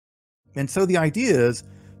And so the idea is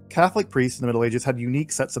Catholic priests in the Middle Ages had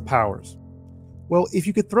unique sets of powers. Well, if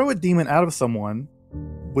you could throw a demon out of someone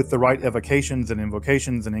with the right evocations and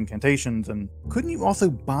invocations and incantations, and couldn't you also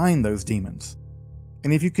bind those demons?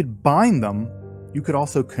 And if you could bind them, you could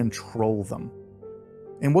also control them.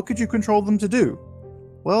 And what could you control them to do?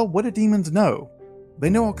 Well, what do demons know? They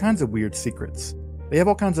know all kinds of weird secrets. They have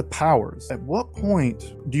all kinds of powers. At what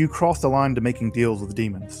point do you cross the line to making deals with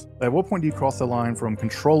demons? At what point do you cross the line from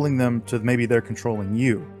controlling them to maybe they're controlling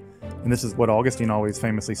you? And this is what Augustine always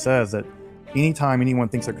famously says, that anytime anyone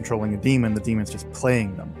thinks they're controlling a demon, the demon's just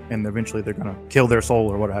playing them, and eventually they're going to kill their soul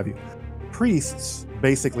or what have you. Priests,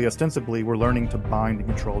 basically, ostensibly, were learning to bind and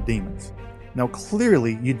control demons. Now,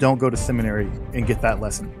 clearly, you don't go to seminary and get that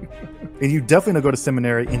lesson. And you definitely don't go to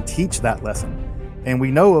seminary and teach that lesson. And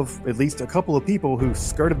we know of at least a couple of people who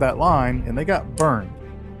skirted that line and they got burned.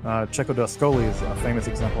 Cecco d'Ascoli is a famous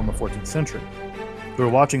example in the 14th century. We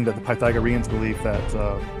were watching that the Pythagoreans believed that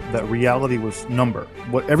that reality was number.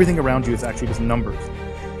 Everything around you is actually just numbers.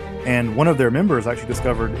 And one of their members actually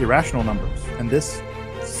discovered irrational numbers. And this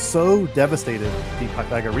so devastated the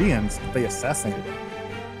Pythagoreans that they assassinated him.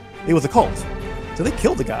 It was a cult. So they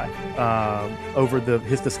killed the guy over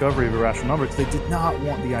his discovery of irrational numbers. They did not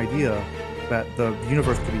want the idea that the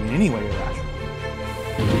universe could be in any way irrational.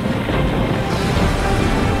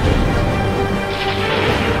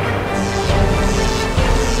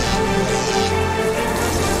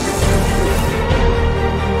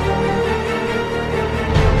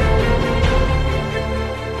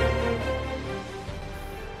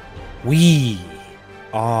 We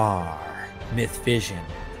are MythVision.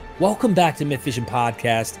 Welcome back to MythVision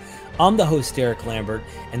Podcast. I'm the host, Lambert,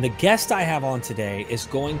 and the guest I have on today is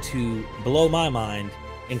going to blow my mind,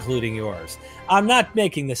 including yours. I'm not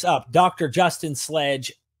making this up. Dr. Justin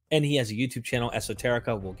Sledge, and he has a YouTube channel,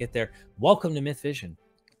 Esoterica. We'll get there. Welcome to MythVision.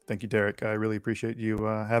 Thank you, Derek. I really appreciate you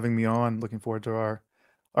having me on. Looking forward to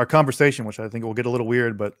our conversation, which I think will get a little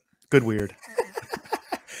weird, but good weird.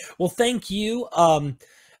 Well, thank you.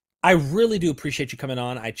 I really do appreciate you coming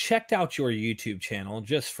on. I checked out your YouTube channel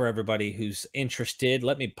just for everybody who's interested.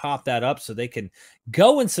 Let me pop that up so they can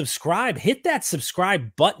go and subscribe. Hit that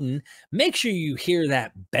subscribe button. Make sure you hear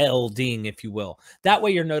that bell ding, if you will. That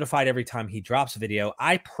way you're notified every time he drops a video.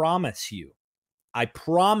 I promise you,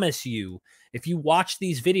 if you watch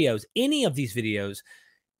these videos, any of these videos,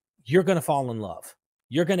 you're going to fall in love.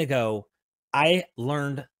 You're going to go, I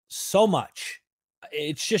learned so much.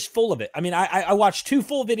 It's just full of it. I mean, I watched 2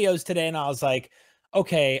 full videos today and I was like,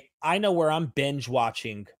 okay, I know where I'm binge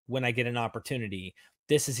watching when I get an opportunity.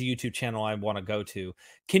 This is a YouTube channel I want to go to.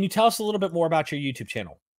 Can you tell us a little bit more about your YouTube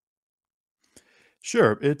channel?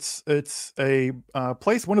 Sure. It's a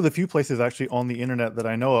place, one of the few places actually on the internet that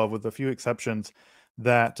I know of, with a few exceptions,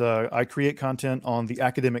 that I create content on the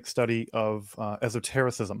academic study of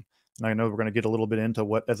esotericism. And I know we're going to get a little bit into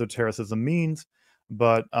what esotericism means,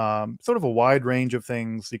 but sort of a wide range of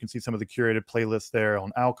things. You can see some of the curated playlists there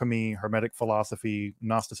on alchemy, Hermetic philosophy,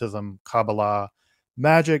 Gnosticism, Kabbalah,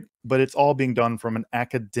 magic, but it's all being done from an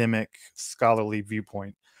academic, scholarly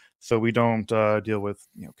viewpoint. So we don't deal with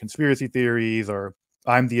conspiracy theories, or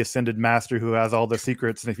I'm the ascended master who has all the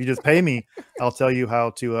secrets, and if you just pay me, I'll tell you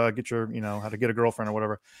how to get your how to get a girlfriend or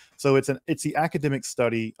whatever. So it's the academic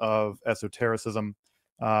study of esotericism.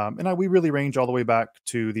 And we really range all the way back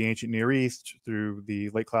to the ancient Near East through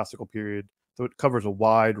the late classical period. So it covers a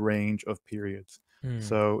wide range of periods.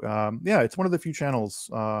 So yeah, it's one of the few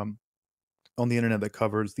channels on the internet that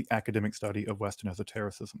covers the academic study of Western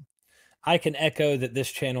esotericism. I can echo that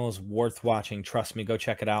this channel is worth watching. Trust me, go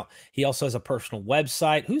check it out. He also has a personal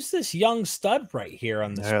website. Who's this young stud right here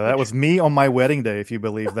on this? Yeah, that was me on my wedding day, if you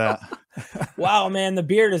believe that. Wow, man, the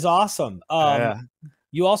beard is awesome. Yeah.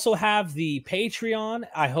 You also have the Patreon.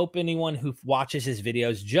 I hope anyone who watches his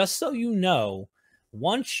videos, just so you know,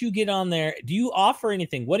 once you get on there, do you offer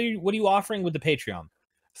anything? What are you offering with the Patreon?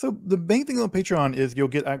 So the main thing on Patreon is you'll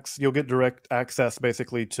get direct access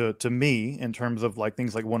basically to me in terms of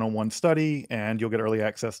things like one-on-one study, and you'll get early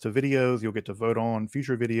access to videos. You'll get to vote on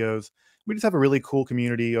future videos. We just have a really cool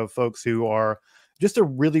community of folks who are just a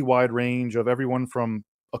really wide range of everyone from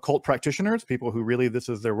occult practitioners, people who really this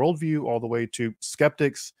is their worldview, all the way to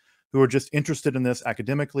skeptics who are just interested in this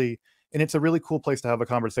academically. And it's a really cool place to have a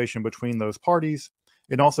conversation between those parties.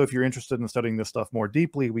 And also, if you're interested in studying this stuff more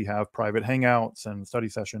deeply, we have private hangouts and study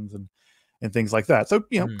sessions and things like that. So,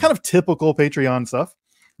 kind of typical Patreon stuff,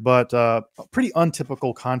 but pretty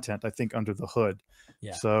untypical content, I think, under the hood.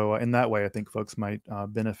 Yeah. So in that way, I think folks might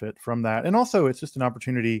benefit from that. And also, it's just an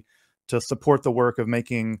opportunity to support the work of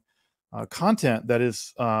making content that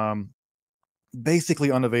is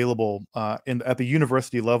basically unavailable at the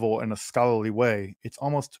university level in a scholarly way. It's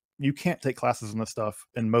almost, you can't take classes on this stuff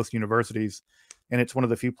in most universities, and it's one of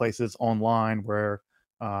the few places online where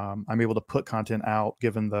I'm able to put content out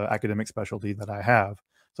given the academic specialty that I have.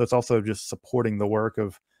 So it's also just supporting the work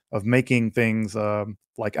of making things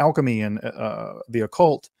like alchemy and the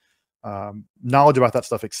occult, knowledge about that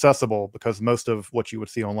stuff accessible, because most of what you would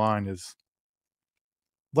see online is,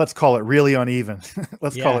 let's call it really uneven.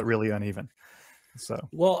 Let's call Yeah. it really uneven. So,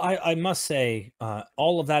 Well, I must say,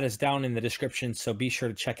 all of that is down in the description, so be sure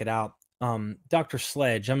to check it out. Dr.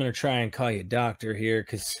 Sledge, I'm going to try and call you doctor here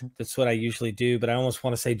because that's what I usually do, but I almost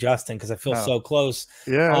want to say Justin because I feel no. so close.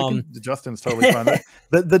 Yeah, Justin's totally fine.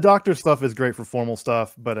 The doctor stuff is great for formal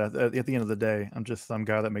stuff, but at the end of the day, I'm just some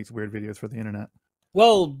guy that makes weird videos for the internet.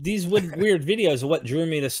 Well, these weird videos are what drew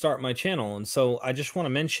me to start my channel. And so I just want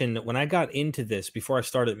to mention that when I got into this, before I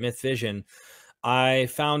started MythVision, I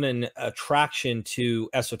found an attraction to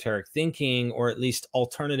esoteric thinking, or at least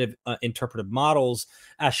alternative interpretive models,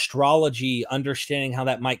 astrology, understanding how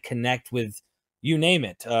that might connect with, you name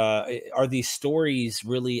it. Are these stories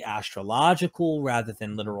really astrological rather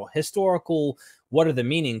than literal historical? What are the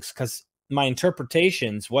meanings? Because my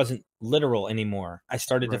interpretations wasn't literal anymore. I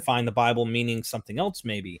started to Right. find the Bible meaning something else,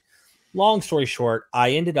 maybe. Long story short,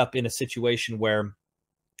 I ended up in a situation where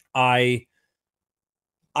I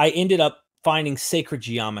ended up finding sacred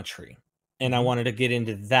geometry, and I Mhm. wanted to get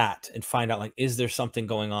into that and find out, like, is there something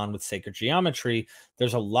going on with sacred geometry?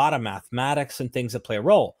 There's a lot of mathematics and things that play a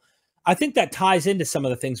role. I think that ties into some of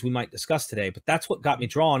the things we might discuss today, but that's what got me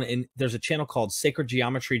drawn. And there's a channel called Sacred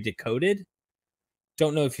Geometry Decoded.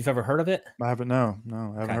 Don't know if you've ever heard of it. I haven't. No, I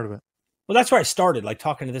haven't Okay. heard of it. Well, that's where I started, like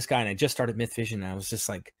talking to this guy, and I just started MythVision, and I was just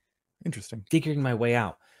like Interesting. figuring my way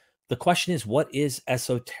out. The question is, what is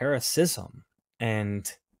esotericism?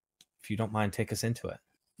 And if you don't mind, take us into it.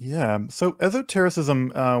 Yeah. So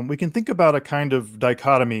esotericism, we can think about a kind of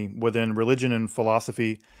dichotomy within religion and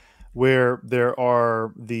philosophy, where there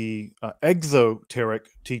are the exoteric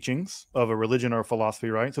teachings of a religion or philosophy,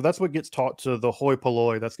 right? So that's what gets taught to the hoi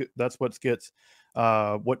polloi. That's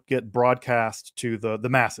what get broadcast to the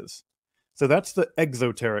masses. So that's the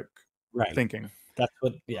exoteric Right. thinking. That's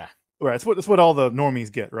what, yeah. Right. It's what all the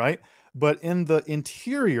normies get, right? But in the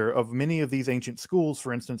interior of many of these ancient schools,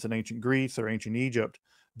 for instance, in ancient Greece or ancient Egypt,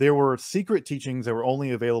 there were secret teachings that were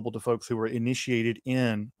only available to folks who were initiated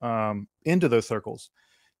into those circles.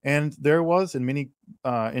 And there was in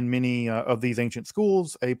many of these ancient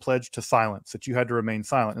schools a pledge to silence, that you had to remain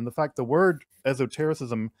silent. And the fact the word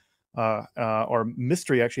esotericism or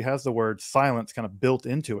mystery actually has the word silence kind of built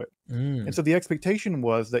into it. And Mm, so the expectation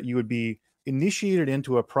was that you would be initiated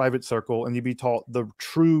into a private circle and you'd be taught the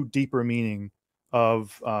true, deeper meaning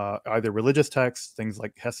of either religious texts, things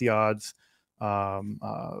like Hesiod's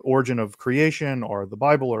origin of creation, or the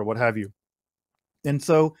Bible, or what have you. And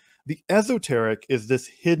so the esoteric is this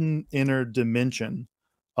hidden inner dimension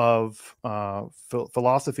of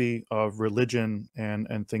philosophy, of religion,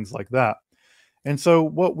 and things like that. And so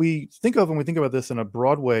what we think of when we think about this in a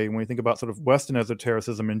broad way, when we think about sort of Western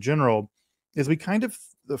esotericism in general, is we kind of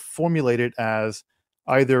formulate it as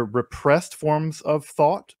either repressed forms of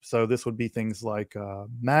thought. So this would be things like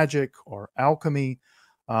magic or alchemy,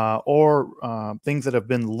 or things that have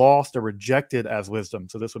been lost or rejected as wisdom.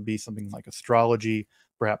 So this would be something like astrology.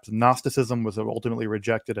 Perhaps Gnosticism was ultimately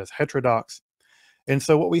rejected as heterodox. And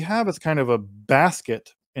so what we have is kind of a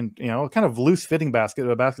basket, and a kind of loose fitting basket,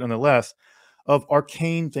 a basket nonetheless, of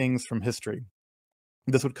arcane things from history.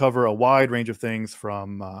 This would cover a wide range of things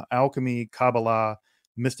from alchemy, Kabbalah,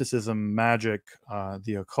 mysticism, magic,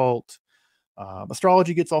 the occult.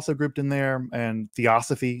 Astrology gets also grouped in there, and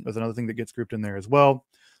theosophy is another thing that gets grouped in there as well.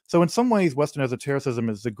 So in some ways, Western esotericism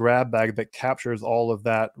is the grab bag that captures all of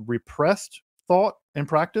that repressed thought and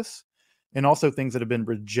practice, and also things that have been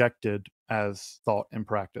rejected as thought and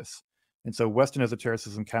practice. And so Western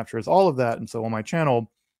esotericism captures all of that. And so on my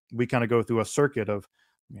channel, we kind of go through a circuit of,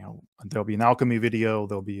 there'll be an alchemy video,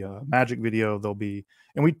 there'll be a magic video,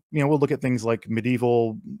 and we'll look at things like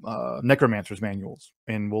medieval necromancers manuals,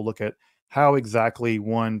 and we'll look at how exactly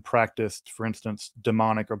one practiced, for instance,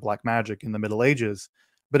 demonic or black magic in the Middle Ages.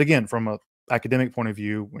 But again, from an academic point of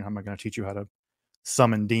view, I'm not going to teach you how to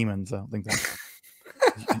summon demons. I don't think that.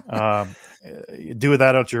 Do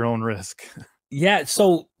that at your own risk. yeah.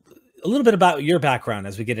 So a little bit about your background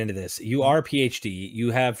as we get into this. You are a PhD.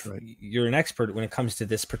 Right. You're an expert when it comes to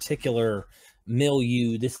this particular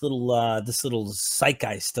milieu, this little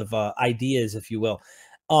zeitgeist of ideas, if you will.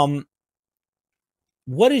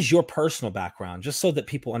 What is your personal background, just so that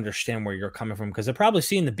people understand where you're coming from? Because they're probably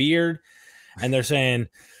seeing the beard and they're saying,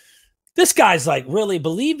 this guy's like really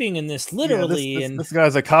believing in this Yeah, literally, and this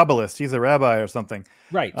guy's a Kabbalist. He's a rabbi or something.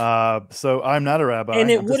 right. So I'm not a rabbi.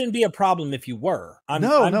 And it I'm just, wouldn't be a problem if you were.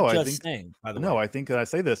 no, I'm no. I just think saying, by the no. way. I think that I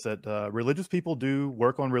say this that religious people do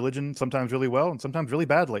work on religion sometimes really well and sometimes really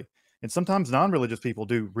badly, and sometimes non-religious people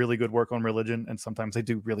do really good work on religion and sometimes they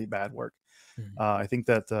do really bad work. Mhm. I think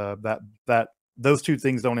that that those two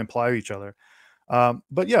things don't imply each other.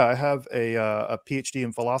 But yeah, I have a PhD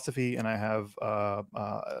in philosophy, and I have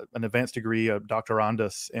an advanced degree, a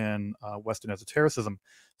doctorandus in Western esotericism.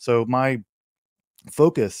 So my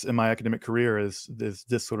focus in my academic career is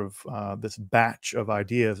this sort of this batch of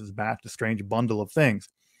ideas, this strange bundle of things.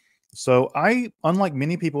 So I, unlike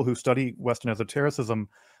many people who study Western esotericism,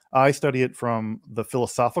 I study it from the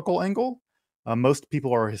philosophical angle. Most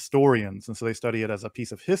people are historians, and so they study it as a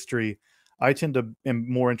piece of history. I tend to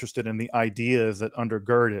am more interested in the ideas that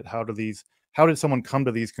undergird it. How did someone come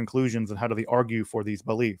to these conclusions, and how do they argue for these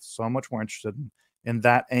beliefs? So I'm much more interested in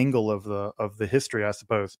that angle of the history, I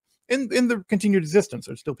suppose. In the continued existence,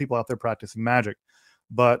 there's still people out there practicing magic,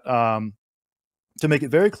 but to make it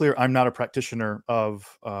very clear, I'm not a practitioner of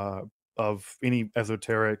any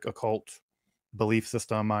esoteric occult belief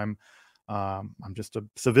system. I'm just a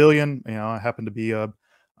civilian. You know, I happen to be a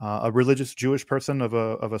religious Jewish person of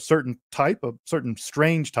a certain type, a certain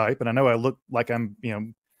strange type, and I know I look like I'm, you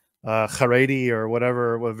know, Haredi or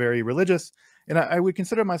whatever, very religious. And I would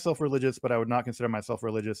consider myself religious, but I would not consider myself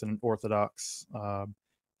religious in an orthodox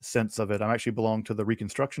sense of it. I actually belong to the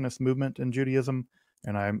Reconstructionist movement in Judaism,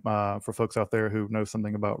 and I'm for folks out there who know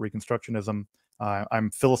something about Reconstructionism, I'm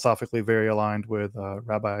philosophically very aligned with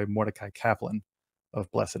Rabbi Mordecai Kaplan of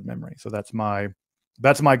blessed memory. So that's my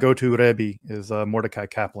go-to Rebbe is Mordecai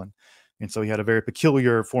Kaplan, and so he had a very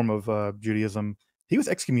peculiar form of Judaism. He was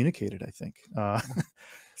excommunicated, I think.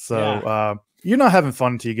 So Yeah. you're not having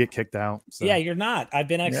fun until you get kicked out. So. Yeah, you're not. I've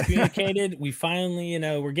been Yeah. excommunicated. We finally, you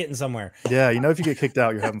know, we're getting somewhere. Yeah, you know, if you get kicked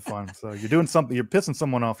out, you're having fun. So you're doing something. You're pissing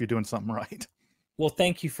someone off. You're doing something right. Well,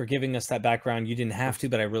 thank you for giving us that background. You didn't have to,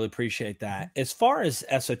 but I really appreciate that. As far as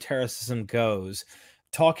esotericism goes,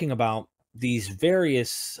 talking about these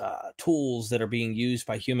various tools that are being used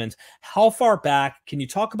by humans, how far back can you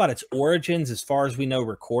talk about its origins, as far as we know,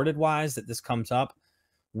 recorded wise, that this comes up?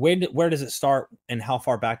 Where does it start, and how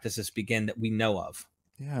far back does this begin that we know of?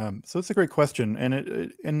 Yeah, so it's a great question,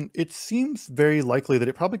 and it seems very likely that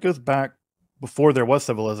it probably goes back before there was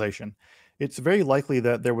civilization. It's very likely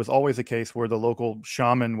that there was always a case where the local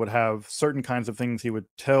shaman would have certain kinds of things he would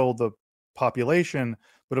tell the population,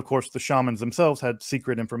 but of course the shamans themselves had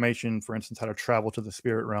secret information, for instance, how to travel to the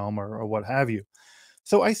spirit realm or what have you.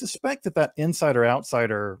 So I suspect that insider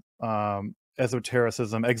outsider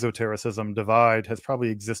esotericism, exotericism divide has probably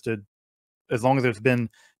existed as long as there's been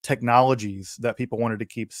technologies that people wanted to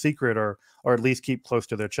keep secret or at least keep close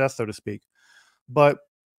to their chest, so to speak. But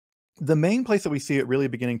the main place that we see it really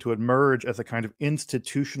beginning to emerge as a kind of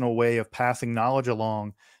institutional way of passing knowledge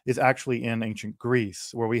along is actually in ancient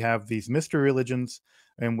Greece, where we have these mystery religions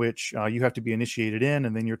in which you have to be initiated in,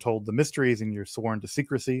 and then you're told the mysteries and you're sworn to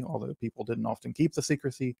secrecy, although people didn't often keep the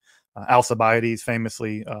secrecy. Alcibiades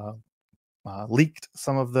famously leaked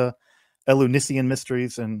some of the Elunician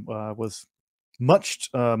mysteries and was much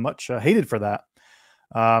hated for that.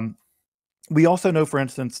 We also know, for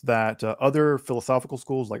instance, that other philosophical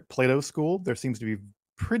schools like Plato's school, there seems to be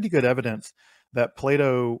pretty good evidence that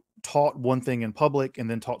Plato taught one thing in public and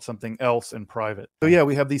then taught something else in private. So yeah,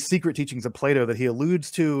 we have these secret teachings of Plato that he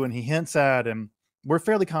alludes to and he hints at, and we're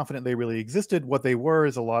fairly confident they really existed. What they were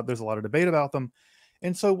is there's a lot of debate about them.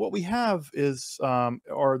 And so what we have is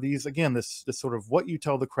are these, again, this sort of what you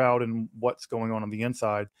tell the crowd and what's going on the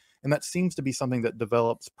inside. And that seems to be something that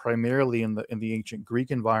develops primarily in the ancient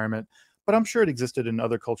Greek environment, but I'm sure it existed in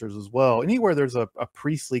other cultures as well. Anywhere there's a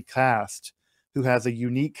priestly caste who has a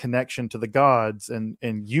unique connection to the gods, and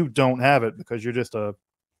you don't have it because you're just a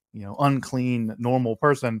unclean normal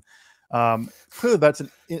person. Clearly that's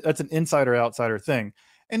an insider outsider thing.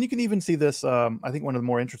 And you can even see this. I think one of the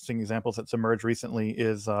more interesting examples that's emerged recently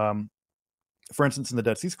is, for instance, in the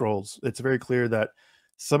Dead Sea Scrolls. It's very clear that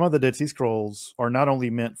some of the Dead Sea Scrolls are not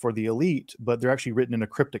only meant for the elite, but they're actually written in a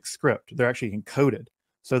cryptic script. They're actually encoded,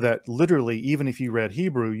 so that literally, even if you read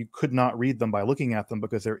Hebrew, you could not read them by looking at them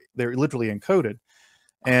because they're literally encoded.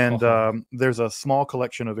 And there's a small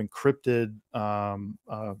collection of encrypted,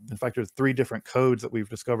 in fact, there's 3 different codes that we've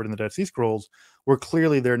discovered in the Dead Sea Scrolls, where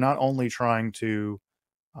clearly they're not only trying to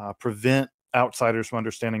prevent outsiders from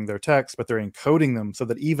understanding their text, but they're encoding them so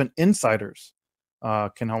that even insiders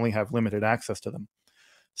can only have limited access to them.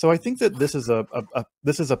 So I think that this is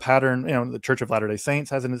a pattern. The Church of Latter-day Saints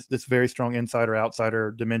has this very strong insider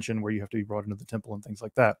outsider dimension where you have to be brought into the temple and things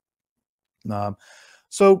like that. Um,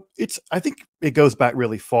 so I think it goes back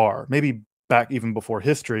really far, maybe back even before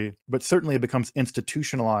history, but certainly it becomes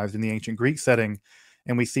institutionalized in the ancient Greek setting.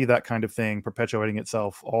 And we see that kind of thing perpetuating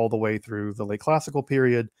itself all the way through the late classical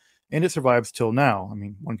period. And it survives till now. I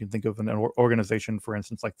mean, one can think of an organization, for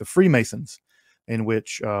instance, like the Freemasons, in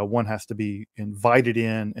which one has to be invited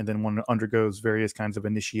in, and then one undergoes various kinds of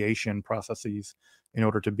initiation processes in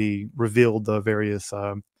order to be revealed the various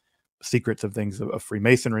secrets of things of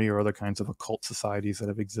Freemasonry or other kinds of occult societies that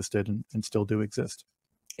have existed and still do exist.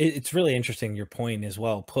 It's really interesting. Your point is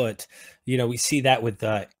well put. You know, we see that with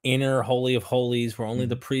the inner holy of holies, where only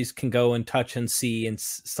the priest can go and touch and see and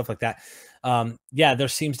stuff like that. Yeah, there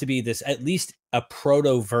seems to be this, at least a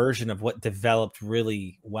proto version of what developed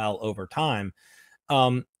really well over time.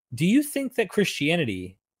 Do you think that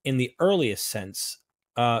Christianity, in the earliest sense,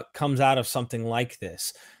 comes out of something like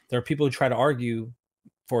this? There are people who try to argue,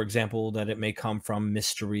 for example, that it may come from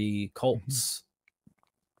mystery cults.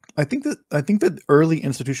 I think that early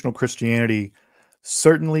institutional Christianity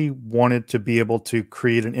certainly wanted to be able to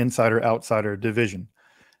create an insider-outsider division.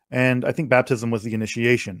 And I think baptism was the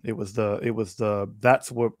initiation. That's how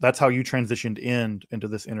you transitioned into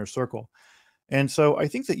this inner circle. And so I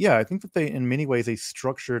think that, yeah, I think that they, in many ways, they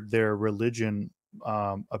structured their religion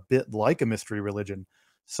a bit like a mystery religion,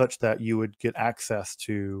 such that you would get access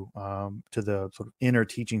to the sort of inner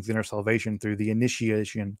teachings, inner salvation through the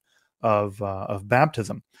initiation of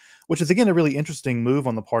baptism, which is again a really interesting move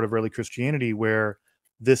on the part of early Christianity, where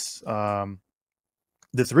this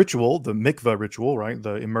this ritual, the mikvah ritual, right,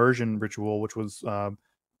 the immersion ritual, which was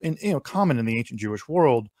common in the ancient Jewish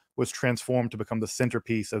world, was transformed to become the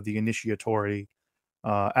centerpiece of the initiatory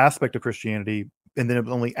aspect of Christianity. And then it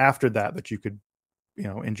was only after that that you could,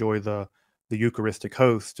 enjoy the Eucharistic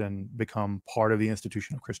host and become part of the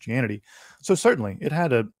institution of Christianity. So certainly, it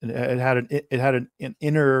had an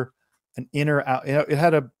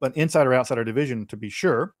insider outsider division, to be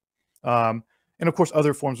sure. And of course,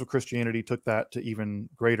 other forms of Christianity took that to even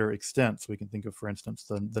greater extents. We can think of, for instance,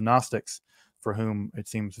 the Gnostics, for whom it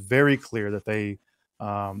seems very clear that they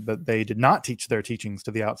did not teach their teachings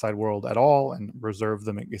to the outside world at all, and reserved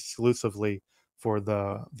them exclusively for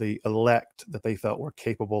the elect that they felt were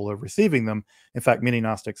capable of receiving them. In fact, many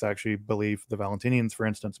Gnostics actually believed, the Valentinians, for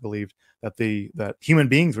instance, believed that human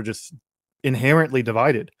beings were just inherently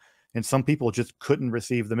divided, and some people just couldn't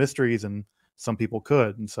receive the mysteries, and some people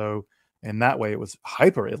could. And so, in that way, it was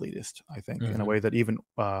hyper elitist, I think, in a way that even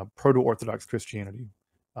proto-Orthodox Christianity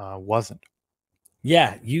wasn't.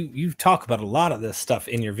 Yeah, you talk about a lot of this stuff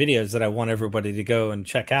in your videos that I want everybody to go and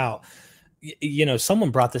check out.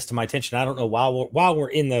 Someone brought this to my attention. I don't know, while we're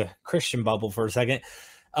in the Christian bubble for a second.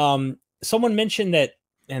 Someone mentioned that,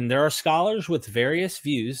 and there are scholars with various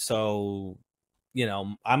views. So,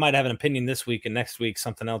 I might have an opinion this week, and next week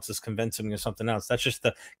something else is convincing me of something else. That's just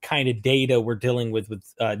the kind of data we're dealing with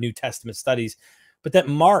New Testament studies. But that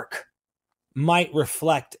Mark might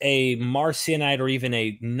reflect a Marcionite or even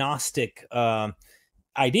a Gnostic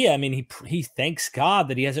idea. I mean, he thanks God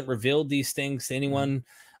that he hasn't revealed these things to anyone.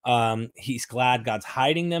 He's glad God's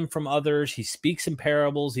hiding them from others. He speaks in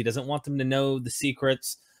parables. He doesn't want them to know the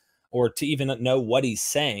secrets or to even know what he's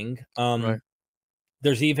saying. Right.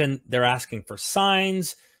 They're asking for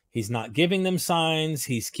signs. He's not giving them signs.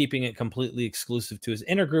 He's keeping it completely exclusive to his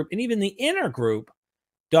inner group. And even the inner group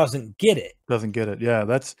doesn't get it.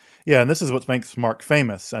 Yeah, and this is what makes Mark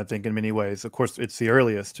famous, I think, in many ways. Of course, it's the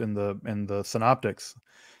earliest in the synoptics,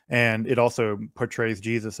 and it also portrays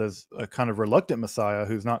Jesus as a kind of reluctant Messiah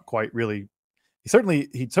who's not quite really. He certainly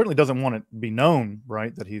doesn't want it to be known,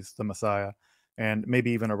 right, that he's the Messiah, and maybe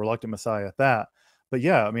even a reluctant Messiah at that. But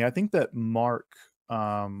yeah, I mean, I think that Mark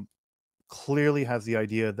clearly has the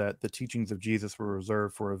idea that the teachings of Jesus were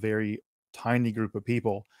reserved for a very tiny group of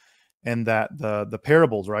people, and that the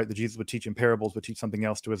parables, right, that Jesus would teach in parables, would teach something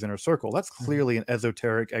else to his inner circle. That's clearly an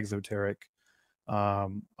exoteric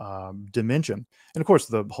dimension. And of course,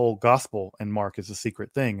 the whole gospel in Mark is a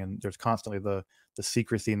secret thing, and there's constantly the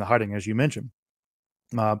secrecy and the hiding, as you mentioned.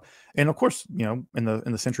 And of course, in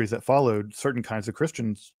the centuries that followed, certain kinds of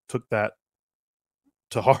Christians took that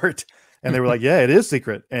to heart, and they were like, "Yeah, it is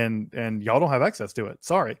secret, and y'all don't have access to it.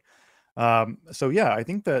 Sorry." So yeah, I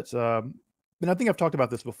think that, and I think I've talked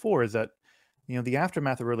about this before, is that the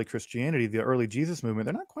aftermath of early Christianity, the early Jesus movement,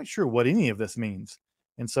 they're not quite sure what any of this means,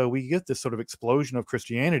 and so we get this sort of explosion of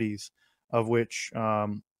Christianities, of which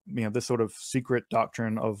this sort of secret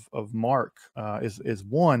doctrine of Mark is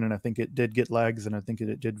one, and I think it did get legs, and I think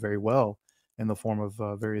it did very well in the form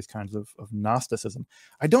of various kinds of Gnosticism.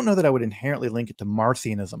 I don't know that I would inherently link it to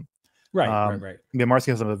Marcionism. Right. Yeah, Marcionism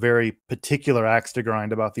has a very particular axe to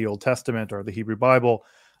grind about the Old Testament or the Hebrew Bible.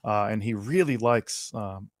 and he really likes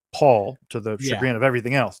Paul to the chagrin of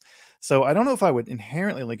everything else. So I don't know if I would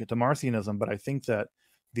inherently link it to Marcionism, but I think that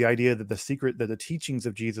the idea that the teachings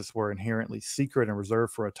of Jesus were inherently secret and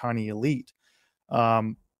reserved for a tiny elite.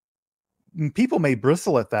 People may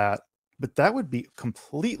bristle at that, but that would be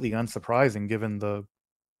completely unsurprising given the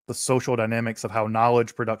social dynamics of how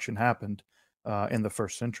knowledge production happened in the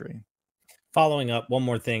first century. Following up, one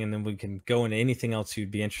more thing, and then we can go into anything else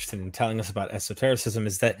you'd be interested in telling us about esotericism,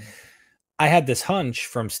 is that I had this hunch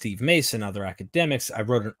from Steve Mason, other academics. I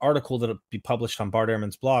wrote an article that'll be published on Bart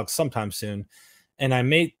Ehrman's blog sometime soon, and I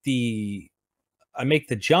make the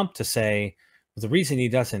jump to say, well, the reason he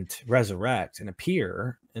doesn't resurrect and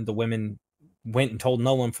appear, and the women went and told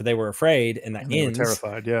no one for they were afraid, and that they ends were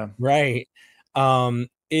terrified, yeah, right,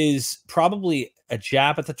 is probably a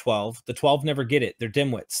jab at the 12. The 12 never get it. They're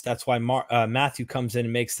dimwits. That's why Matthew comes in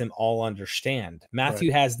and makes them all understand.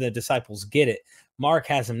 Matthew has the disciples get it. Mark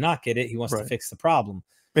has them not get it. He wants to fix the problem.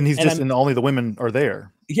 And he's and only the women are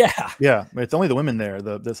there. Yeah. Yeah. It's only the women there.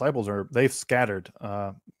 The disciples they've scattered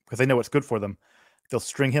because they know what's good for them. They'll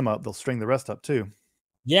string him up. They'll string the rest up too.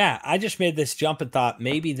 Yeah. I just made this jump and thought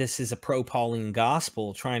maybe this is a pro-Pauline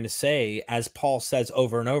gospel trying to say, as Paul says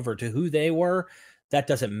over and over, to who they were, that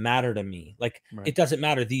doesn't matter to me. Like, it doesn't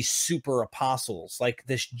matter. These super apostles, like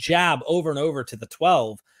this jab over and over to the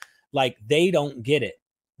 12, like they don't get it.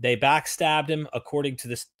 They backstabbed him according to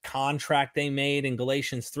this contract they made in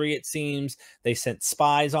Galatians 3, it seems. They sent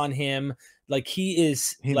spies on him. Like he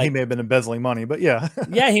may have been embezzling money, but yeah.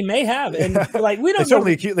 Yeah, he may have. And like we don't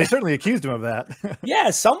they certainly accused him of that. Yeah,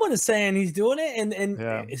 someone is saying he's doing it. And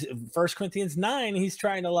 1 Corinthians 9, he's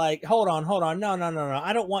trying to like, hold on. No.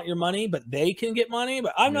 I don't want your money, but they can get money,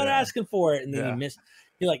 but I'm not asking for it. And then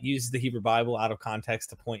he like uses the Hebrew Bible out of context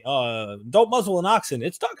to point, don't muzzle an oxen.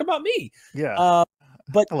 It's talking about me. Yeah.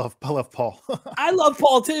 But I love Paul. I love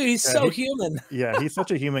Paul too. He's so human. Yeah, he's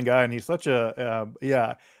such a human guy, and he's such a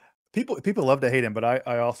People love to hate him, but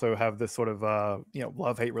I also have this sort of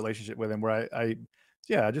love-hate relationship with him where I'm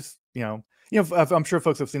sure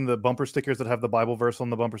folks have seen the bumper stickers that have the Bible verse on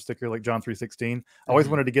the bumper sticker, like John 3:16. I always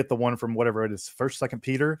wanted to get the one from whatever it is, 1st, 2nd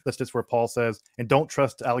Peter. That's just where Paul says, "And don't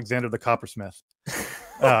trust Alexander the coppersmith."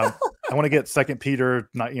 I want to get 2nd Peter,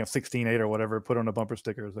 16:8 or whatever, put on a bumper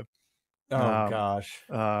sticker. So. Gosh.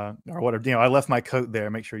 Or whatever. I left my coat there.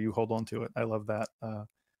 Make sure you hold on to it. I love that.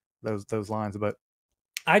 Those lines. But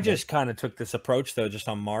I just kind of took this approach though, just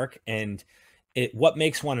on Mark, and what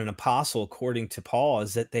makes one an apostle, according to Paul,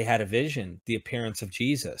 is that they had a vision, the appearance of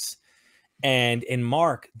Jesus. And in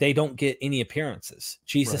Mark, they don't get any appearances.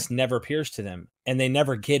 Jesus never appears to them, and they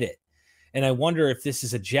never get it. And I wonder if this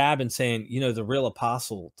is a jab in saying, the real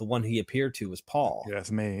apostle, the one he appeared to, was Paul. Yeah,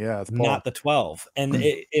 it's me. Yeah, it's Paul. Not the 12. And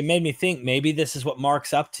it made me think maybe this is what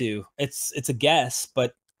Mark's up to. It's a guess,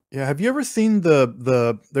 but yeah. Have you ever seen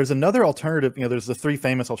there's another alternative? There's the 3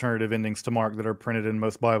 famous alternative endings to Mark that are printed in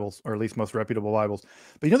most Bibles, or at least most reputable Bibles.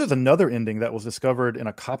 But there's another ending that was discovered in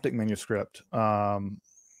a Coptic manuscript.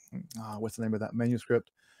 What's the name of that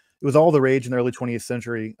manuscript? It was all the rage in the early 20th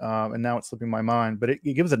century, and now it's slipping my mind. But it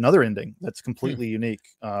gives another ending that's completely unique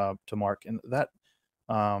to Mark, and that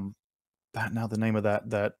now the name of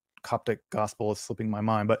that Coptic gospel is slipping my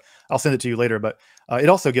mind. But I'll send it to you later. But it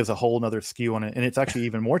also gives a whole nother skew on it, and it's actually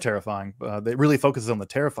even more terrifying. It really focuses on the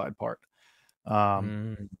terrified part.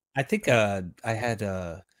 I think I had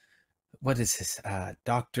what is this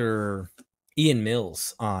Dr. Ian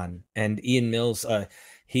Mills on, and Ian Mills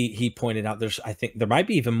he pointed out I think there might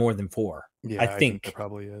be even more than 4. Yeah, I think there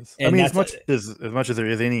probably is. And as much as there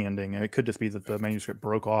is any ending, it could just be that the manuscript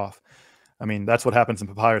broke off. That's what happens in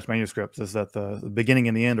papyrus manuscripts, is that the beginning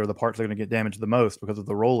and the end are the parts that are going to get damaged the most because of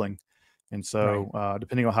the rolling. And so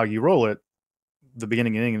depending on how you roll it, the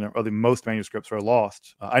beginning and ending of the most manuscripts are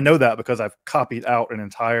lost. I know that because I've copied out an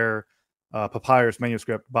entire papyrus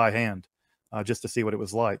manuscript by hand. Just to see what it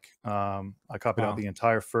was like. I copied out the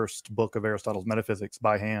entire first book of Aristotle's Metaphysics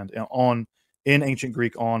by hand in ancient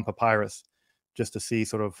Greek on papyrus, just to see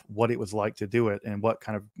sort of what it was like to do it and what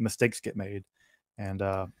kind of mistakes get made. And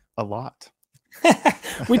a lot.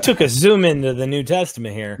 We took a zoom into the New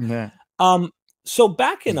Testament here. Yeah. So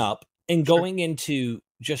backing up and going into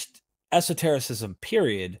just esotericism,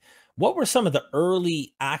 period, what were some of the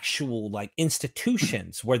early actual like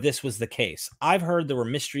institutions where this was the case? I've heard there were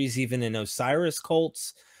mysteries even in Osiris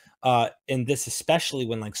cults, and this especially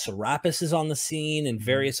when like Serapis is on the scene and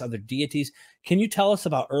various other deities. Can you tell us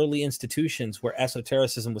about early institutions where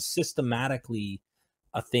esotericism was systematically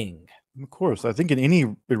a thing? Of course. I think in any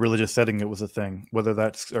religious setting it was a thing, whether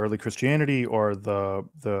that's early Christianity or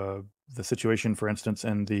the situation, for instance,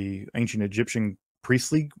 in the ancient Egyptian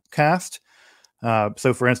priestly caste.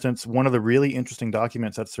 So, for instance, one of the really interesting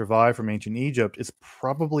documents that survive from ancient Egypt is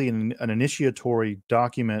probably an initiatory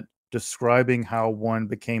document describing how one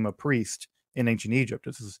became a priest in ancient Egypt.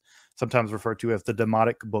 This is sometimes referred to as the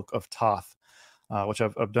Demotic Book of Thoth, which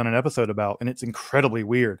I've done an episode about, and it's incredibly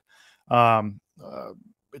weird. Um,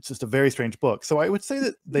 it's just a very strange book. So I would say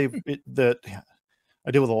that that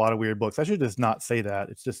I deal with a lot of weird books. I should just not say that.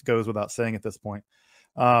 It just goes without saying at this point.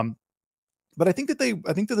 Um, but I think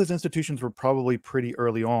that those institutions were probably pretty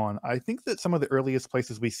early on. I think that some of the earliest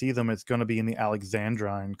places we see them is going to be in the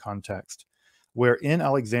Alexandrine context, where in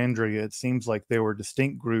Alexandria it seems like there were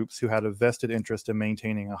distinct groups who had a vested interest in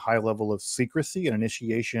maintaining a high level of secrecy and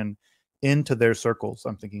initiation into their circles.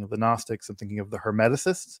 I'm thinking of the Gnostics. I'm thinking of the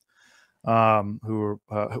Hermeticists,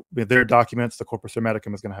 with their documents. The Corpus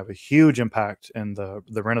Hermeticum is going to have a huge impact in the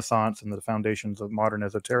Renaissance and the foundations of modern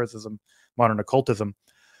esotericism, modern occultism.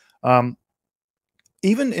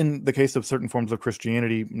 Even in the case of certain forms of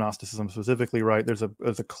Christianity, Gnosticism specifically, right? There's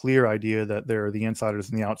a clear idea that there are the insiders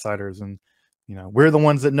and the outsiders, and we're the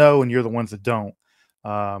ones that know, and you're the ones that don't.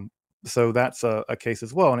 So that's a case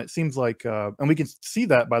as well. And it seems like, and we can see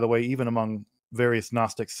that, by the way, even among various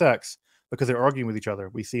Gnostic sects, because they're arguing with each other.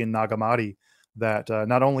 We see in Nag Hammadi that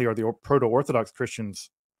not only are the proto-Orthodox Christians,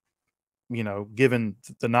 given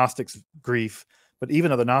the Gnostics grief, but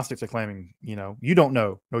even other Gnostics are claiming, you don't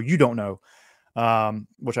know, no, you don't know.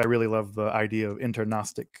 Which I really love the idea of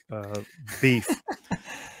inter-Gnostic beef.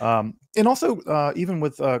 And also, even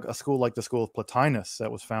with a school like the school of Plotinus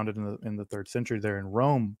that was founded in the 3rd century there in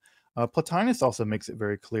Rome, Plotinus also makes it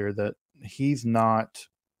very clear that he's not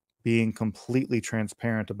being completely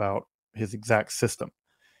transparent about his exact system.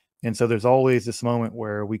 And so there's always this moment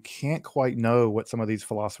where we can't quite know what some of these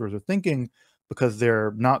philosophers are thinking because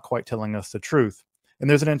they're not quite telling us the truth. And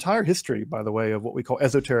there's an entire history, by the way, of what we call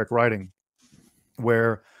esoteric writing,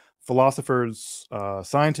 where philosophers,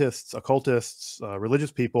 scientists, occultists,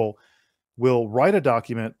 religious people will write a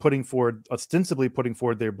document ostensibly putting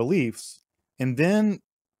forward their beliefs, and then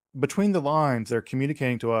between the lines, they're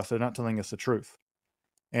communicating to us, they're not telling us the truth.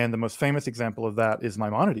 And the most famous example of that is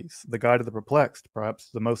Maimonides, the Guide to the Perplexed, perhaps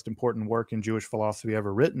the most important work in Jewish philosophy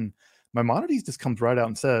ever written. Maimonides just comes right out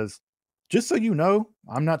and says, just so you know,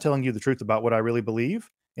 I'm not telling you the truth about what I really believe.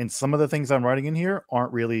 And some of the things I'm writing in here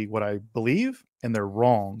aren't really what I believe, and they're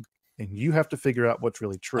wrong. And you have to figure out what's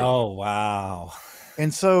really true. Oh, wow.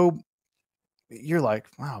 And so you're like,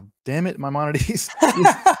 wow, damn it, Maimonides.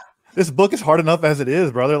 This book is hard enough as it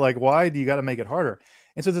is, brother. Like, why do you got to make it harder?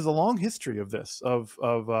 And so there's a long history of this, of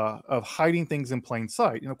hiding things in plain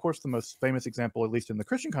sight. And of course, the most famous example, at least in the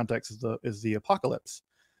Christian context, is the apocalypse,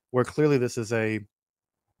 where clearly this is a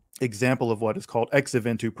example of what is called ex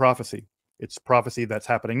eventu prophecy. It's prophecy that's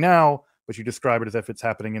happening now, but you describe it as if it's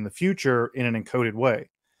happening in the future in an encoded way.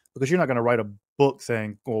 Because you're not going to write a book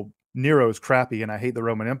saying, well, Nero's crappy and I hate the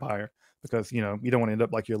Roman Empire, because, you don't want to end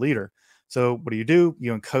up like your leader. So what do?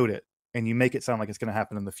 You encode it and you make it sound like it's going to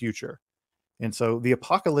happen in the future. And so the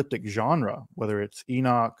apocalyptic genre, whether it's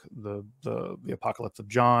Enoch, the Apocalypse of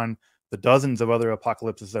John, the dozens of other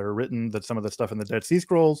apocalypses that are written, that some of the stuff in the Dead Sea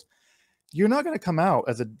Scrolls, you're not going to come out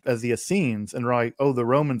as the Essenes and write, oh, the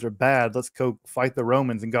Romans are bad, let's go fight the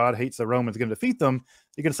Romans, and God hates the Romans, going to defeat them.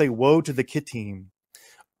 You're going to say, woe to the Kittim.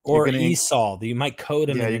 Or Esau, you might code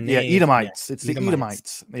him in the name. Edomites. Yeah, it's the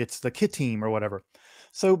Edomites. It's the Kittim or whatever.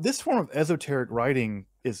 So this form of esoteric writing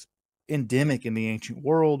is endemic in the ancient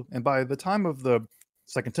world. And by the time of the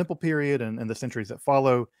Second Temple period and the centuries that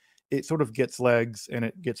follow, it sort of gets legs and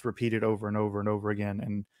it gets repeated over and over and over again.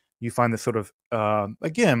 And you find this sort of,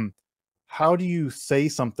 again, how do you say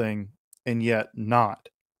something and yet not?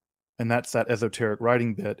 And that's that esoteric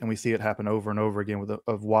writing bit. And we see it happen over and over again with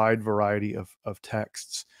a wide variety of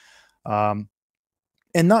texts. And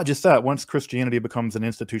not just that, once Christianity becomes an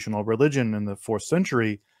institutional religion in the 4th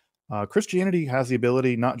century, Christianity has the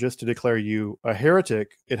ability not just to declare you a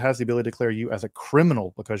heretic, it has the ability to declare you as a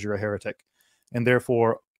criminal because you're a heretic. And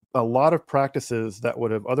therefore, a lot of practices that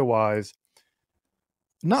would have otherwise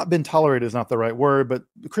not been tolerated is not the right word, but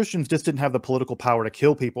Christians just didn't have the political power to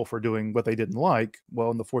kill people for doing what they didn't like.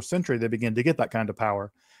 Well, in the 4th century, they begin to get that kind of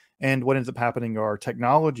power. And what ends up happening are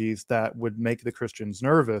technologies that would make the Christians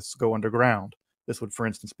nervous go underground. This would, for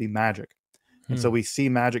instance, be magic. And so we see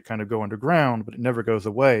magic kind of go underground, but it never goes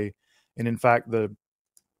away. And in fact,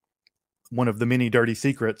 one of the many dirty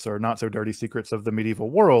secrets, or not so dirty secrets, of the medieval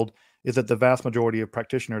world is that the vast majority of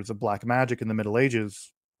practitioners of black magic in the Middle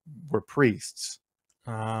Ages were priests.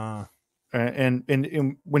 And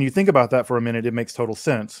when you think about that for a minute, it makes total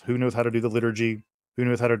sense. Who knows how to do the liturgy? Who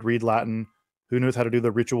knows how to read Latin? Who knows how to do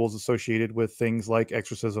the rituals associated with things like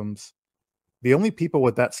exorcisms? The only people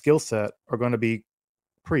with that skill set are going to be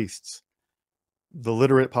priests, the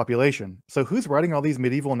literate population. So who's writing all these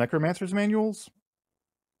medieval necromancers manuals?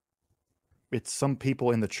 It's some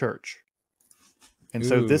people in the church. And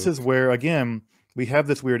so this Ooh. is where, again, we have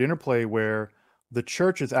this weird interplay where the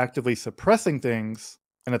church is actively suppressing things,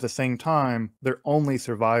 and at the same time, they're only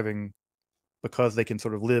surviving because they can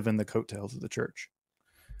sort of live in the coattails of the church.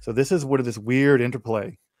 So this is what this weird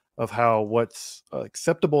interplay of how what's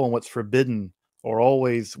acceptable and what's forbidden are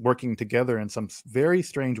always working together in some very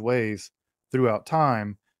strange ways throughout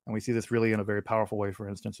time. And we see this really in a very powerful way, for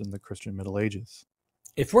instance, in the Christian Middle Ages.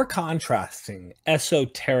 If we're contrasting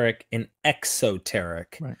esoteric and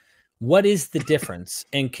exoteric, Right. what is the difference?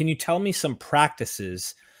 And can you tell me some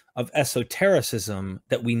practices of esotericism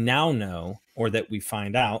that we now know, or that we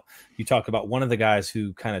find out? You talk about one of the guys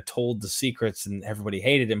who kind of told the secrets and everybody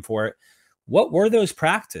hated him for it. What were those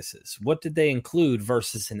practices? What did they include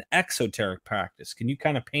versus an exoteric practice? Can you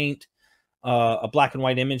kind of paint a black and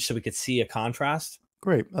white image so we could see a contrast?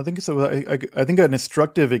 Great. I think so. I think an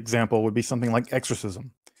instructive example would be something like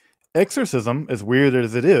exorcism. Exorcism, as weird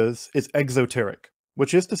as it is exoteric,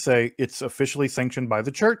 which is to say it's officially sanctioned by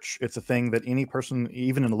the church. It's a thing that any person,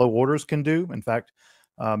 even in low orders, can do. In fact,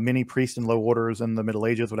 many priests in low orders in the Middle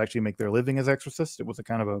Ages would actually make their living as exorcists. It was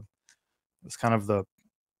kind of the,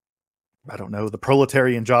 I don't know, the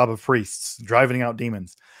proletarian job of priests, driving out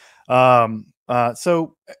demons.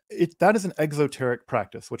 So that is an exoteric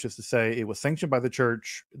practice, which is to say it was sanctioned by the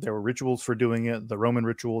church. There were rituals for doing it. The Roman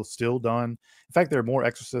ritual is still done. In fact, there are more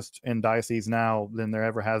exorcists in dioceses now than there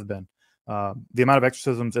ever has been. The amount of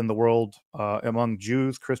exorcisms in the world among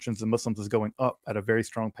Jews, Christians, and Muslims is going up at a very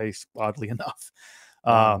strong pace, oddly enough.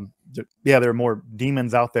 There are more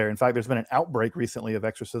demons out there. In fact, there's been an outbreak recently of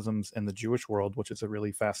exorcisms in the Jewish world, which is a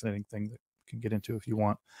really fascinating thing that you can get into if you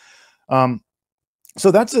want.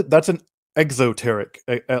 So that's an exoteric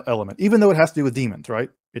element, even though it has to do with demons, right?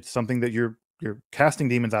 It's something that you're casting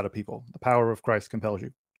demons out of people. The power of Christ compels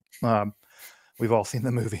you. We've all seen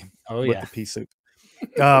the movie with the pea soup.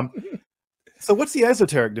 So what's the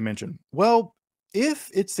esoteric dimension? Well,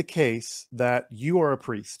 if it's the case that you are a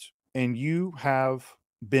priest and you have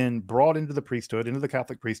been brought into the priesthood, into the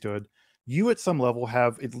Catholic priesthood, you at some level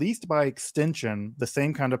have, at least by extension, the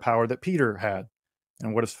same kind of power that Peter had.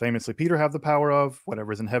 And what does famously Peter have the power of?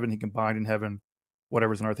 Whatever is in heaven, he can bind in heaven.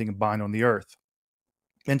 Whatever is on earth, he can bind on the earth.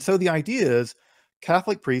 And so the idea is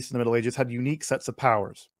Catholic priests in the Middle Ages had unique sets of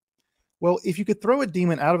powers. Well, if you could throw a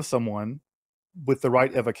demon out of someone with the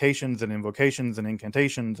right evocations and invocations and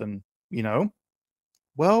incantations and,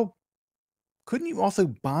 well, couldn't you also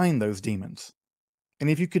bind those demons? And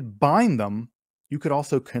if you could bind them, you could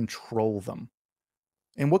also control them.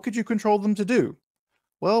 And what could you control them to do?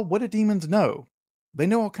 Well, what do demons know? They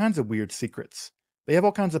know all kinds of weird secrets. They have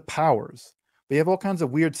all kinds of powers. They have all kinds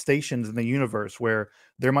of weird stations in the universe where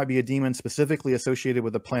there might be a demon specifically associated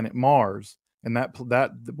with the planet Mars, and that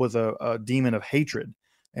was a demon of hatred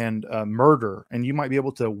and murder, and you might be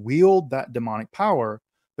able to wield that demonic power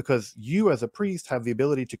because you as a priest have the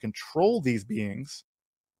ability to control these beings.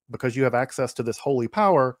 Because you have access to this holy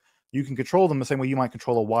power, you can control them the same way you might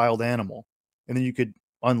control a wild animal, and then you could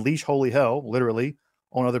unleash holy hell, literally,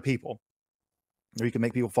 on other people. Or you can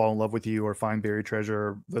make people fall in love with you or find buried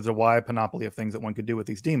treasure. There's a wide panoply of things that one could do with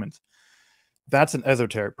these demons. That's an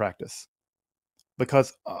esoteric practice.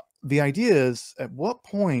 Because the idea is, at what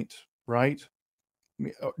point, right,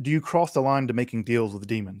 do you cross the line to making deals with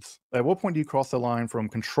demons? At what point do you cross the line from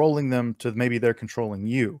controlling them to maybe they're controlling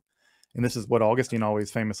you? And this is what Augustine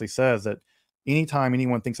always famously says, that anytime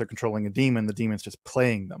anyone thinks they're controlling a demon, the demon's just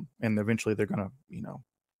playing them. And eventually they're going to,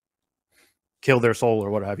 kill their soul or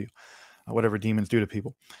what have you. Whatever demons do to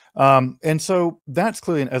people. And so that's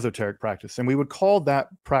clearly an esoteric practice. And we would call that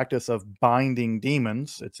practice of binding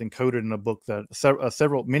demons. It's encoded in a book that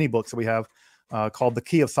many books that we have called The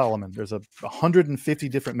Key of Solomon. There's 150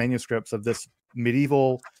 different manuscripts of this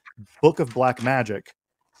medieval book of black magic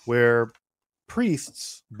where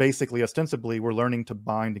priests basically ostensibly were learning to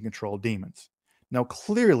bind and control demons. Now,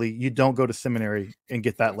 clearly you don't go to seminary and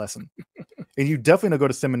get that lesson. And you definitely don't go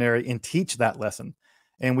to seminary and teach that lesson.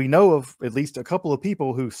 And we know of at least a couple of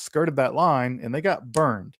people who skirted that line and they got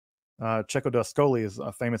burned. Cecco d'Ascoli is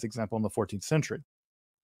a famous example in the 14th century.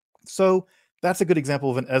 So that's a good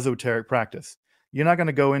example of an esoteric practice. You're not going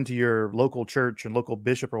to go into your local church and local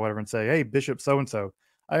bishop or whatever and say, hey, Bishop so-and-so,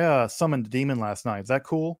 I summoned a demon last night. Is that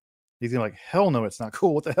cool? He's going to be like, hell no, it's not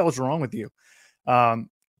cool. What the hell is wrong with you?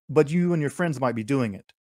 But you and your friends might be doing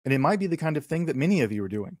it. And it might be the kind of thing that many of you are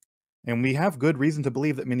doing. And we have good reason to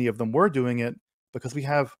believe that many of them were doing it, because we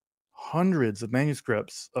have hundreds of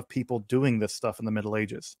manuscripts of people doing this stuff in the Middle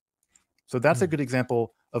Ages. So that's a good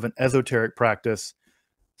example of an esoteric practice.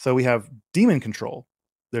 So we have demon control.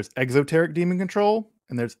 There's exoteric demon control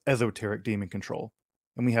and there's esoteric demon control.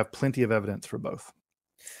 And we have plenty of evidence for both.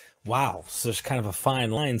 Wow. So there's kind of a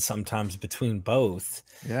fine line sometimes between both.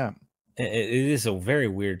 Yeah. It is a very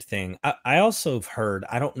weird thing. I also have heard,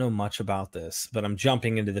 I don't know much about this, but I'm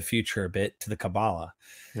jumping into the future a bit to the Kabbalah.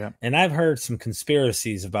 Yeah. And I've heard some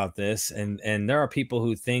conspiracies about this. And there are people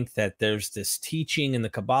who think that there's this teaching in the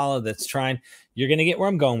Kabbalah that's trying, you're going to get where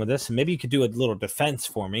I'm going with this. And maybe you could do a little defense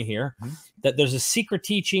for me here, that there's a secret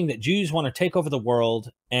teaching that Jews want to take over the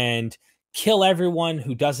world and kill everyone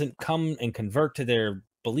who doesn't come and convert to their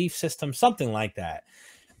belief system, something like that.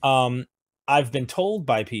 I've been told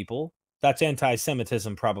by people that's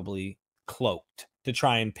anti-Semitism probably cloaked to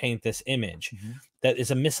try and paint this image that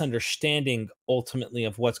is a misunderstanding ultimately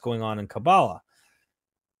of what's going on in Kabbalah.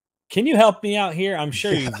 Can you help me out here? I'm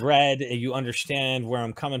sure you've read and you understand where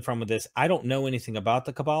I'm coming from with this. I don't know anything about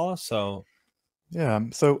the Kabbalah, so yeah.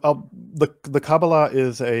 So the Kabbalah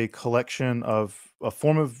is a collection of a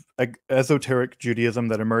form of esoteric Judaism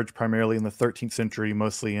that emerged primarily in the 13th century,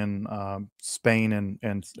 mostly in Spain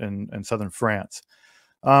and southern France.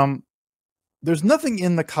 There's nothing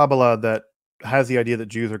in the Kabbalah that has the idea that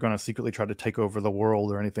Jews are going to secretly try to take over the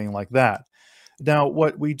world or anything like that. Now,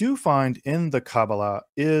 what we do find in the Kabbalah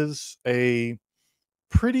is a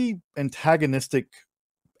pretty antagonistic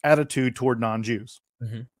attitude toward non-Jews.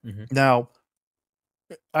 Now,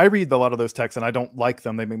 I read a lot of those texts and I don't like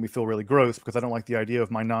them. They make me feel really gross because I don't like the idea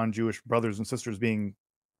of my non-Jewish brothers and sisters being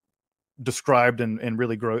described in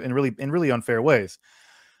really unfair ways.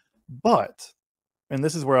 But, and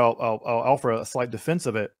this is where I'll offer a slight defense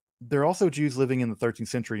of it, there are also Jews living in the 13th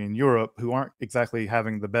century in Europe who aren't exactly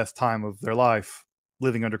having the best time of their life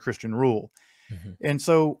living under Christian rule. And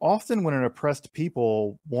so often when an oppressed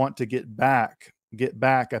people want to get back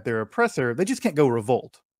at their oppressor, they just can't go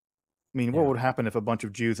revolt. I mean, what would happen if a bunch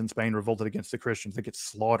of Jews in Spain revolted against the Christians? They get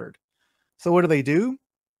slaughtered. So what do?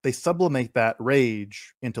 They sublimate that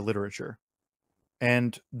rage into literature.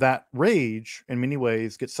 And that rage, in many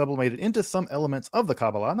ways, gets sublimated into some elements of the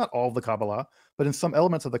Kabbalah, not all of the Kabbalah, but in some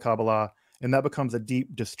elements of the Kabbalah, and that becomes a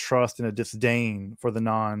deep distrust and a disdain for the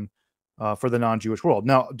non-Jewish world.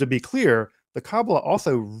 Now, to be clear, the Kabbalah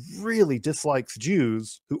also really dislikes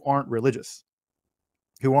Jews who aren't religious,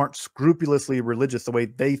 who aren't scrupulously religious the way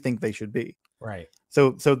they think they should be. Right.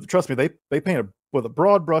 So trust me, they paint with a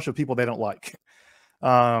broad brush of people they don't like.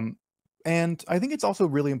 And I think it's also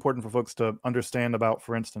really important for folks to understand about,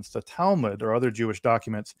 for instance, the Talmud or other Jewish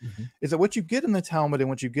documents, is that what you get in the Talmud and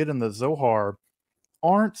what you get in the Zohar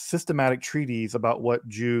aren't systematic treatises about what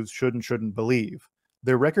Jews should and shouldn't believe.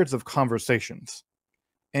 They're records of conversations.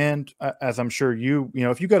 And as I'm sure you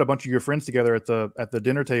know, if you got a bunch of your friends together at the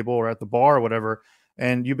dinner table or at the bar or whatever,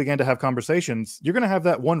 and you begin to have conversations, you're going to have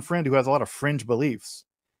that one friend who has a lot of fringe beliefs.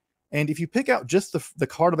 And if you pick out just the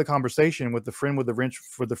card of the conversation with the friend with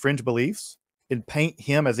the fringe beliefs and paint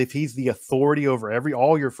him as if he's the authority over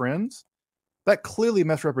all your friends, that clearly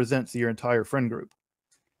misrepresents your entire friend group.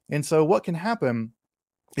 And so what can happen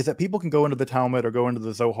is that people can go into the Talmud or go into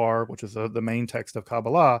the Zohar, which is the main text of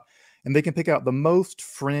Kabbalah, and they can pick out the most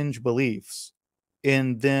fringe beliefs.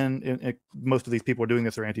 And then most of these people are doing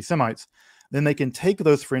this are anti-Semites. Then they can take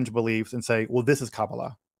those fringe beliefs and say, well, this is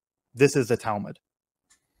Kabbalah. This is the Talmud.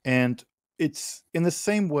 And it's in the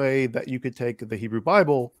same way that you could take the Hebrew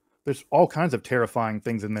Bible. There's all kinds of terrifying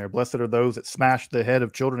things in there. Blessed are those that smash the head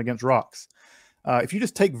of children against rocks. If you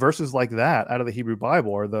just take verses like that out of the Hebrew Bible,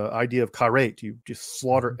 or the idea of karet, you just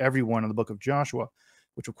slaughter everyone in the book of Joshua,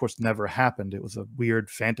 which of course never happened. It was a weird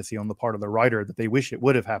fantasy on the part of the writer that they wish it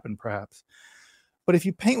would have happened, perhaps. But if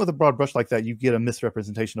you paint with a broad brush like that, you get a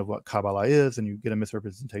misrepresentation of what Kabbalah is, and you get a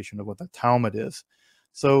misrepresentation of what the Talmud is.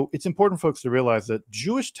 So it's important, folks, to realize that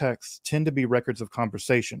Jewish texts tend to be records of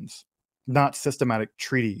conversations, not systematic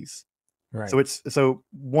treaties. Right. So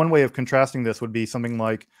one way of contrasting this would be something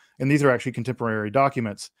like, and these are actually contemporary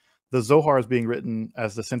documents, the Zohar is being written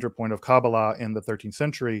as the center point of Kabbalah in the 13th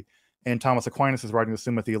century, and Thomas Aquinas is writing the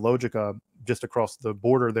Summa Theologica just across the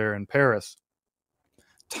border there in Paris.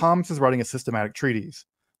 Thomas is writing a systematic treatise.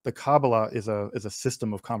 The Kabbalah is a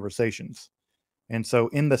system of conversations. And so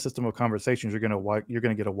in the system of conversations, you're going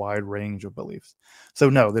to get a wide range of beliefs. So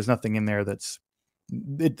no, there's nothing in there that's,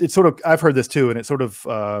 it's sort of, I've heard this too, and it's sort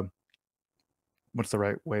of, what's the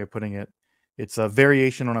right way of putting it? It's a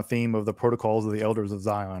variation on a theme of the protocols of the elders of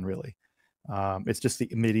Zion, really. It's just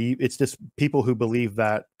it's just people who believe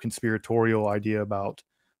that conspiratorial idea about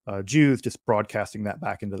Jews, just broadcasting that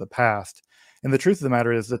back into the past. And the truth of the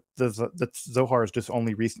matter is that the Zohar has just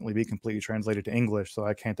only recently been completely translated to English, so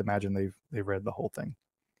I can't imagine they've read the whole thing.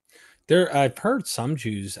 I've heard some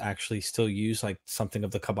Jews actually still use like something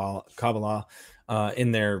of the Kabbalah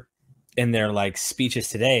in their like speeches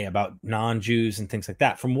today about non-Jews and things like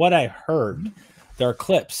that. From what I heard, there are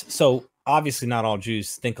clips. So obviously not all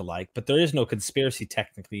Jews think alike, but there is no conspiracy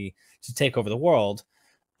technically to take over the world.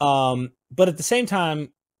 But at the same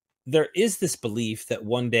time, there is this belief that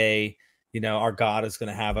one day, our God is going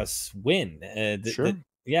to have us win. Sure.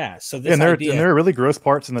 Yeah. So this and idea, there are really gross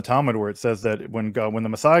parts in the Talmud where it says that when the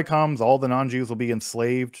Messiah comes, all the non-Jews will be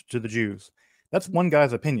enslaved to the Jews. That's one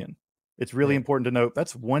guy's opinion. It's really Right. important to note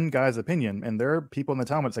that's one guy's opinion, and there are people in the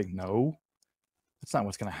Talmud say, no, that's not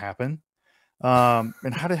what's going to happen.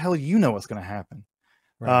 And how the hell you know what's going to happen?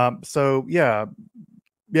 Right. So yeah,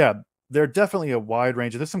 there are definitely a wide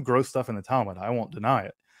range. There's some gross stuff in the Talmud. I won't deny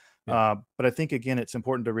it. Yeah. But I think again, it's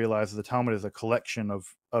important to realize that the Talmud is a collection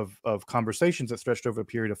of conversations that stretched over a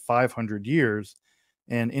period of 500 years,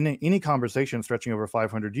 and in any conversation stretching over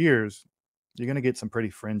 500 years, you're going to get some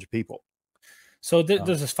pretty fringe people. So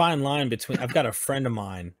there's this fine line between. I've got a friend of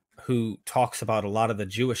mine who talks about a lot of the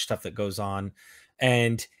Jewish stuff that goes on,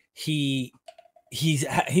 and he's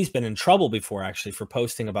been in trouble before actually for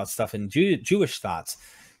posting about stuff in Jewish thoughts.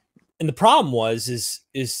 And the problem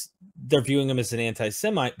is they're viewing him as an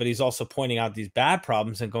anti-Semite, but he's also pointing out these bad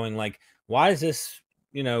problems and going like, why is this,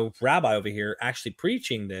 rabbi over here actually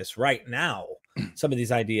preaching this right now? Some of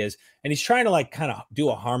these ideas. And he's trying to like kind of do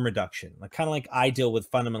a harm reduction, like kind of like I deal with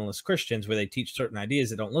fundamentalist Christians where they teach certain ideas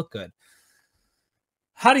that don't look good.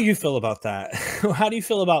 How do you feel about that? How do you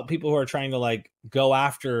feel about people who are trying to like go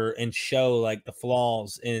after and show like the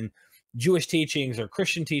flaws in Jewish teachings or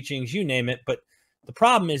Christian teachings, you name it? But the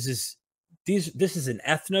problem is this is an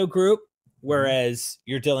ethno group, whereas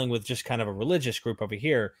you're dealing with just kind of a religious group over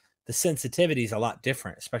here. The sensitivity is a lot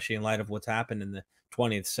different, especially in light of what's happened in the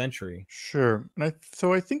 20th century. Sure. And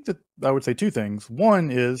so I think that I would say two things.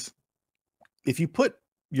 One is, if you put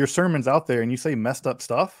your sermons out there and you say messed up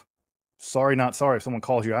stuff, sorry, not sorry if someone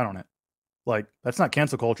calls you out on it. Like, that's not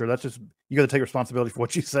cancel culture. That's just, you got to take responsibility for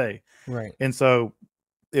what you say. Right. And so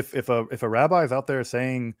if a rabbi is out there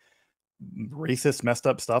saying racist, messed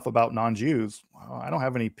up stuff about non-Jews, well, I don't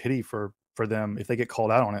have any pity for them if they get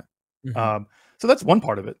called out on it. So that's one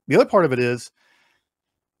part of it. The other part of it is,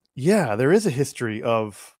 yeah, there is a history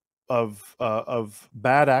of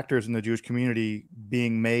bad actors in the Jewish community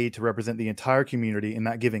being made to represent the entire community and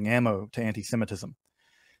not giving ammo to anti-Semitism.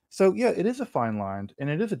 So yeah, it is a fine line, and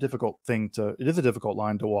it is a difficult line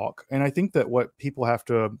to walk. And I think that what people have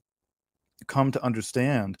to come to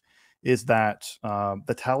understand is that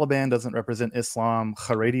the Taliban doesn't represent Islam,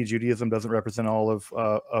 Haredi Judaism doesn't represent all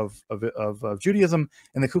of Judaism,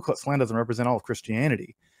 and the Ku Klux Klan doesn't represent all of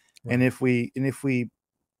Christianity. Right. And if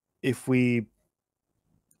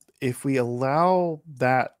we allow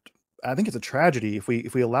that, I think it's a tragedy. If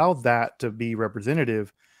we allow that to be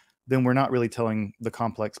representative, then we're not really telling the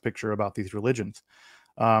complex picture about these religions.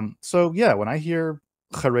 So yeah, when I hear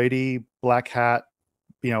Haredi, black hat,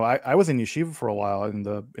 I was in yeshiva for a while in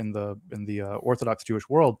the Orthodox Jewish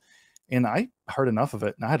world, and I heard enough of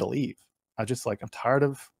it, and I had to leave. I'm tired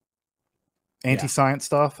of anti-science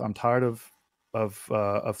stuff. I'm tired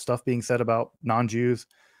of stuff being said about non-Jews.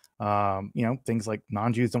 Things like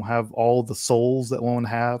non-Jews don't have all the souls that one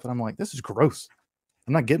have, and I'm like, this is gross.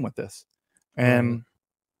 I'm not getting with this. And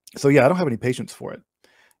so yeah, I don't have any patience for it.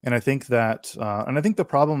 And I think that, and I think the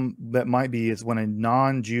problem that might be is when a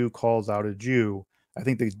non-Jew calls out a Jew, I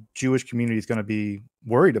think the Jewish community is going to be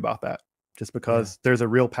worried about that, just because there's a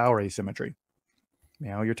real power asymmetry.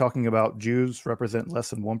 You're talking about Jews represent less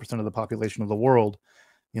than 1% of the population of the world.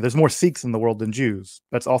 There's more Sikhs in the world than Jews.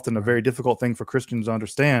 That's often a very difficult thing for Christians to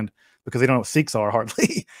understand, because they don't know what Sikhs are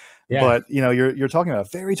hardly. But you're talking about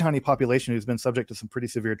a very tiny population who's been subject to some pretty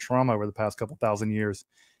severe trauma over the past couple thousand years.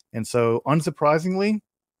 And so unsurprisingly,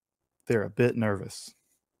 they're a bit nervous.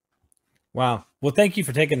 Wow. Well, thank you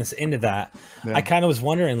for taking us into that. Yeah. I kind of was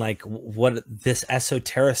wondering like what this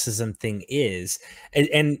esotericism thing is.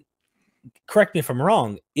 And correct me if I'm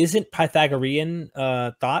wrong, isn't Pythagorean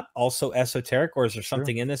thought also esoteric, or is there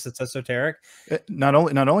something in this that's esoteric? Not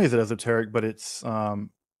only is it esoteric, but it's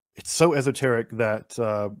so esoteric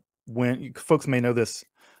that when folks may know this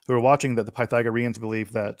who are watching, that the Pythagoreans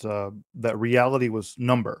believe that that reality was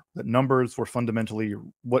number, that numbers were fundamentally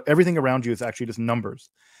what everything around you is actually just numbers.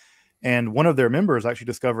 And one of their members actually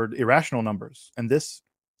discovered irrational numbers, and this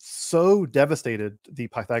so devastated the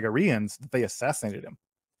Pythagoreans that they assassinated him.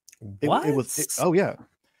 It was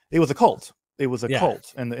a cult. It was a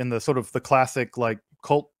cult, and in the sort of the classic like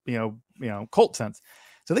cult, cult sense.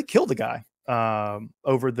 So they killed the guy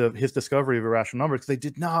over his discovery of irrational numbers, because they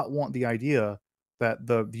did not want the idea that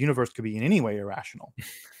the universe could be in any way irrational.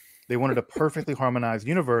 They wanted a perfectly harmonized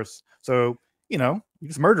universe. So, you know, you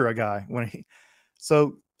just murder a guy when he,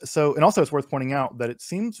 so, and also it's worth pointing out that it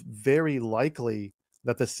seems very likely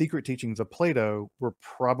that the secret teachings of Plato were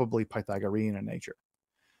probably Pythagorean in nature.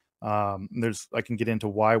 I can get into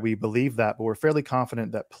why we believe that, but we're fairly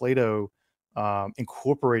confident that Plato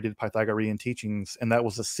incorporated Pythagorean teachings, and that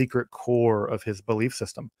was the secret core of his belief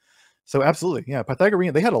system. So absolutely, yeah,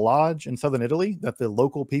 Pythagorean. They had a lodge in southern Italy that the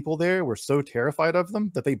local people there were so terrified of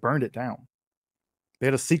them that they burned it down. They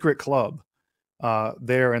had a secret club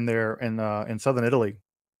there in southern Italy,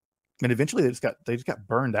 and eventually they just got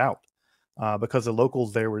burned out because the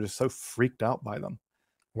locals there were just so freaked out by them.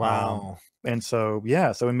 Wow. And so,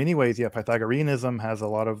 yeah, so in many ways, yeah, Pythagoreanism has a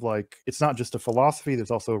lot of like, it's not just a philosophy, there's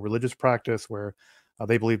also a religious practice where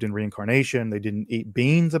they believed in reincarnation. They didn't eat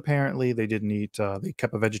beans, apparently. They didn't eat, they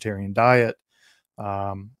kept a vegetarian diet.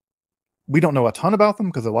 We don't know a ton about them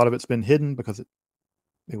because a lot of it's been hidden because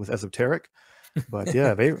it was esoteric. But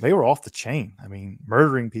yeah, they were off the chain. I mean,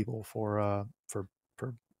 murdering people for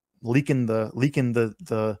leaking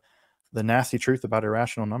the nasty truth about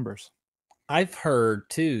irrational numbers. I've heard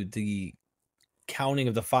too the counting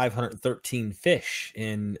of the 513 fish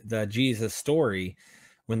in the Jesus story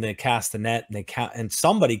when they cast the net and they count and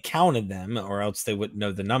somebody counted them or else they wouldn't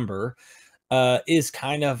know the number is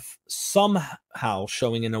kind of somehow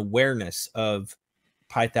showing an awareness of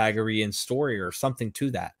Pythagorean story or something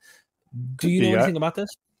to that. Do you know anything about this?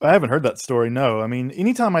 I haven't heard that story. No, I mean,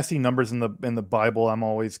 anytime I see numbers in the Bible, I'm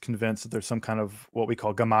always convinced that there's some kind of what we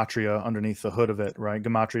call gematria underneath the hood of it, right?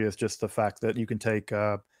 Gematria is just the fact that you can take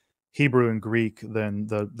Hebrew and Greek, then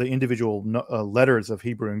the individual letters of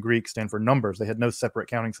Hebrew and Greek stand for numbers. They had no separate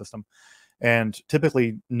counting system. And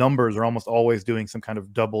typically numbers are almost always doing some kind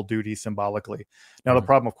of double duty symbolically. Now, the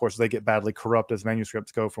problem, of course, they get badly corrupt as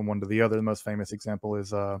manuscripts go from one to the other. The most famous example is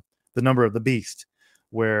the number of the beast,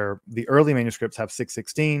 where the early manuscripts have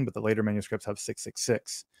 616, but the later manuscripts have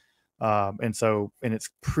 666. And it's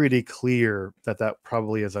pretty clear that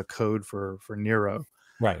probably is a code for Nero.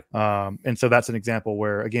 Right. And so that's an example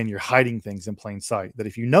where, again, you're hiding things in plain sight, that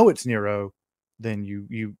if you know it's Nero, then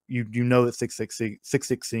you know that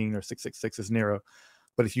 616 or 666 is Nero.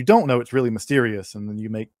 But if you don't know, it's really mysterious, and then you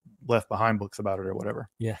make Left Behind books about it or whatever.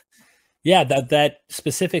 Yeah. Yeah, that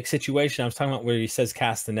specific situation I was talking about where he says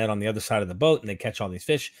cast the net on the other side of the boat and they catch all these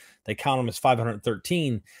fish. They count them as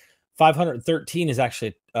 513. 513 is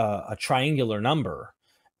actually a triangular number.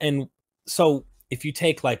 And so if you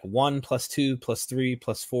take like 1 plus 2 plus 3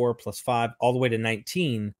 plus 4 plus 5 all the way to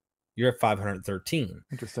 19, you're at 513.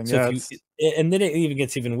 Interesting. So yeah, and then it even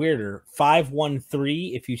gets even weirder.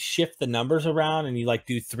 513, if you shift the numbers around and you like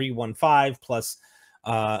do 315 plus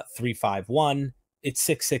 351, it's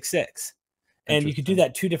 666. And you could do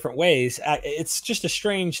that two different ways. It's just a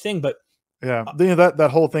strange thing, but yeah,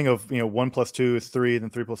 that whole thing of 1 plus 2 is 3,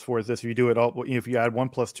 then 3 plus 4 is this. If you do it all, if you add 1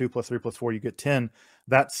 plus 2 plus 3 plus 4, you get 10.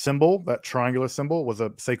 That symbol, that triangular symbol, was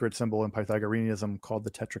a sacred symbol in Pythagoreanism called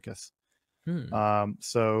the tetrachus.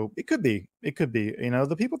 So it could be.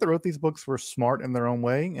 The people that wrote these books were smart in their own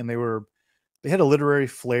way, and they had a literary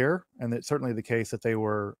flair, and it's certainly the case that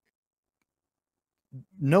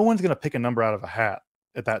no one's going to pick a number out of a hat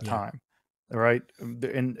at that time, right?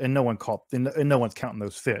 And no one's counting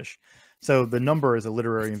those fish. So the number is a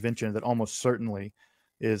literary invention that almost certainly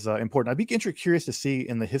is important. I'd be curious to see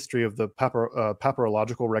in the history of the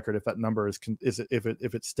papyrological record if that number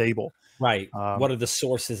if it's stable. Right. What do the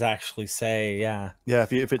sources actually say? Yeah. Yeah,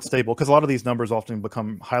 if it's stable, because a lot of these numbers often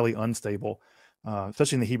become highly unstable.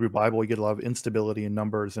 Especially in the Hebrew Bible, you get a lot of instability in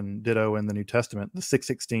numbers, and ditto in the New Testament. The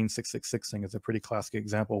 616, 666 thing is a pretty classic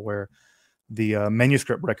example where the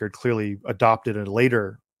manuscript record clearly adopted a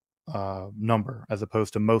later number, as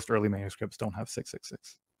opposed to most early manuscripts don't have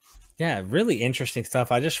 666. Yeah, really interesting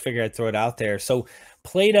stuff. I just figured I'd throw it out there. So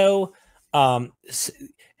Plato,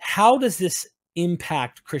 how does this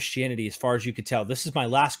impact Christianity as far as you could tell? This is my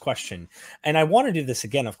last question. And I want to do this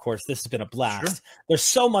again, of course. This has been a blast. Sure. There's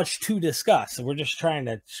so much to discuss. So we're just trying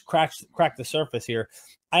to crack the surface here.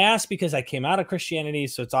 I asked because I came out of Christianity,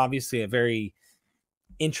 so it's obviously a very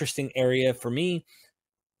interesting area for me.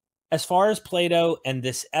 As far as Plato and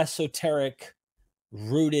this esoteric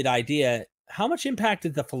rooted idea, how much impact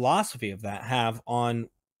did the philosophy of that have on,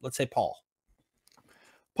 let's say, Paul?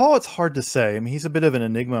 Paul, it's hard to say. I mean, he's a bit of an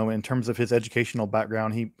enigma in terms of his educational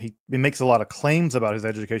background. He makes a lot of claims about his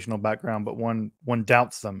educational background, but one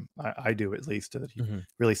doubts them. I do, at least, that he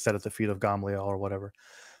really sat at the feet of Gamaliel or whatever.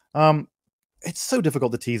 It's so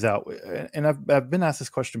difficult to tease out. And I've been asked this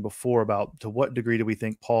question before about to what degree do we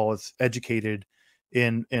think Paul is educated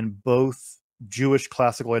in both Jewish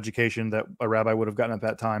classical education that a rabbi would have gotten at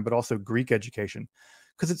that time, but also Greek education.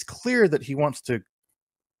 because it's clear that he wants to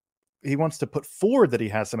put forward that he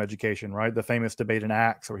has some education, right? The famous debate in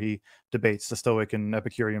Acts where he debates the Stoic and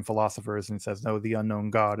Epicurean philosophers and says, no, the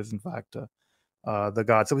unknown God is in fact the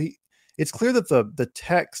God. So it's clear that the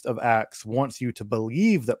text of Acts wants you to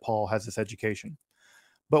believe that Paul has this education.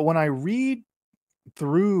 But when I read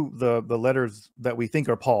through the letters that we think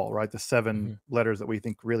are Paul, right, the 7 letters that we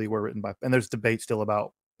think really were written by, and there's debate still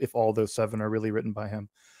about if all those 7 are really written by him,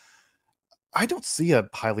 I don't see a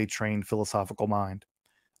highly trained philosophical mind.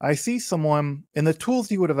 I see someone, and the tools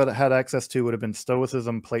he would have had access to would have been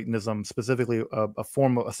Stoicism, Platonism, specifically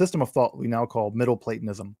a system of thought we now call Middle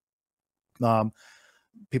Platonism.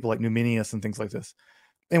 People like Numenius and things like this.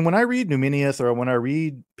 And when I read Numenius, or when I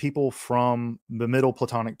read people from the Middle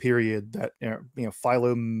Platonic period, that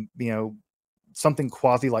Philo, something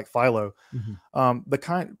quasi like Philo,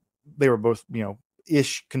 they were both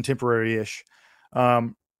contemporary-ish.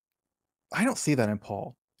 I don't see that in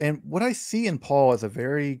Paul. And what I see in Paul is a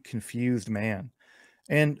very confused man.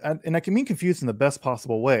 And I can mean confused in the best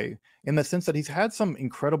possible way, in the sense that he's had some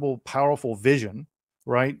incredible, powerful vision,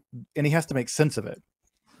 right? And he has to make sense of it.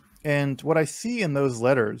 And what I see in those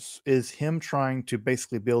letters is him trying to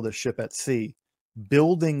basically build a ship at sea,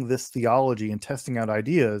 building this theology and testing out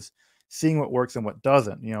ideas, seeing what works and what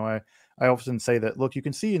doesn't. I often say that, look, you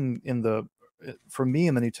can see for me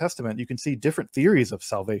in the New Testament, you can see different theories of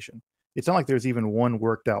salvation. It's not like there's even one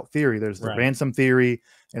worked out theory. There's the ransom theory,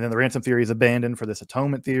 and then the ransom theory is abandoned for this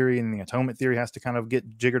atonement theory, and the atonement theory has to kind of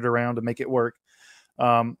get jiggered around to make it work.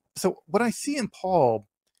 So what I see in Paul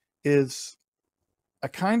is a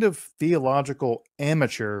kind of theological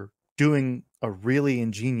amateur doing a really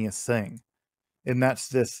ingenious thing. And that's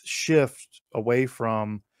this shift away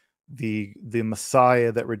from the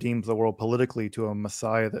Messiah that redeems the world politically to a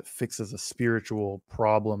Messiah that fixes a spiritual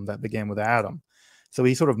problem that began with Adam. So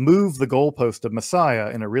he sort of moved the goalpost of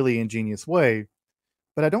Messiah in a really ingenious way,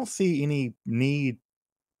 but I don't see any need,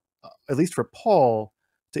 at least for Paul,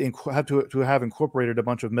 to have incorporated a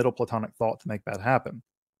bunch of Middle Platonic thought to make that happen.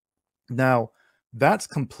 Now, that's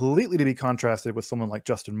completely to be contrasted with someone like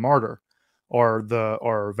Justin Martyr, or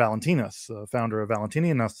Valentinus, founder of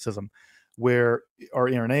Valentinian Gnosticism, or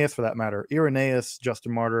Irenaeus for that matter. Irenaeus,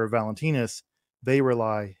 Justin Martyr, Valentinus, they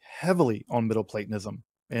rely heavily on Middle Platonism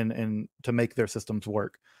and to make their systems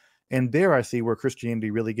work. And there I see where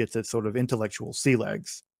Christianity really gets its sort of intellectual sea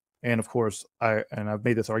legs. And of course, I've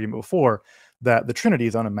made this argument before, that the Trinity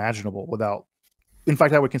is unimaginable without, in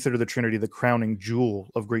fact, I would consider the Trinity the crowning jewel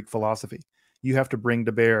of Greek philosophy. You have to bring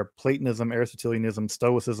to bear Platonism, Aristotelianism,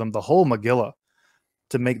 Stoicism, the whole Megillah,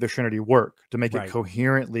 to make the Trinity work, to make it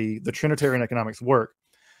coherently, the Trinitarian economics work.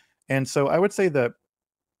 And so I would say that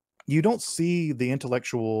you don't see the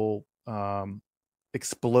intellectual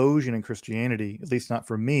explosion in Christianity, at least not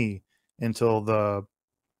for me, until the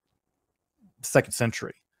 2nd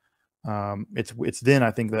century. It's then,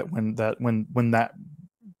 I think, that when that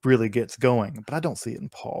really gets going. But I don't see it in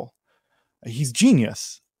Paul. He's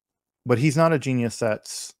genius, but he's not a genius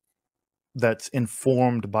that's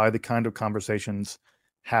informed by the kind of conversations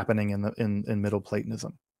happening in Middle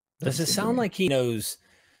Platonism. Does it sound like he knows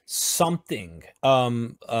something?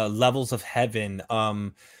 Levels of heaven,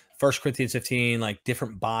 1 Corinthians 15, like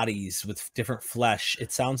different bodies with different flesh.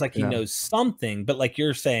 It sounds like he knows something, but like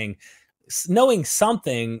you're saying, knowing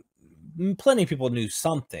something, plenty of people knew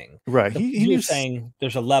something. Right. You're saying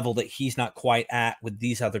there's a level that he's not quite at with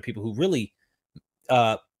these other people who really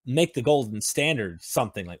make the golden standard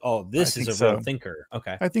something like, oh, this is a real thinker.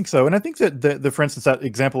 Okay. I think so. And I think that for instance, that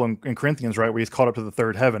example in Corinthians, right, where he's caught up to the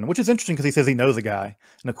 3rd heaven, which is interesting because he says he knows a guy.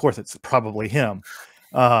 And of course, it's probably him.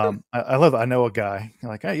 I know a guy.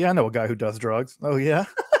 Like, hey, yeah, I know a guy who does drugs. Oh, yeah.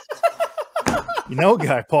 You know a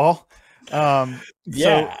guy, Paul. Yeah.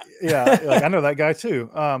 So, yeah, like, I know that guy too.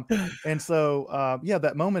 And so,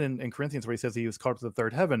 that moment in Corinthians where he says he was caught up to the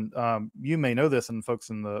 3rd heaven, you may know this, and folks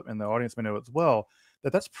in the audience may know it as well,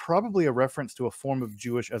 that's probably a reference to a form of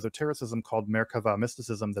Jewish esotericism called Merkava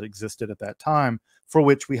mysticism that existed at that time, for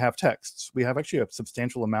which we have texts. We have actually a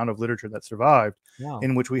substantial amount of literature that survived,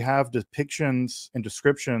 in which we have depictions and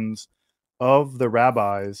descriptions of the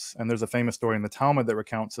rabbis. And there's a famous story in the Talmud that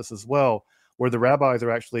recounts this as well, where the rabbis are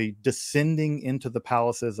actually descending into the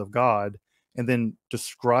palaces of God and then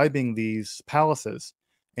describing these palaces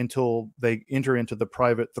until they enter into the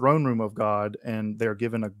private throne room of God, and they're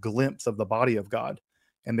given a glimpse of the body of God.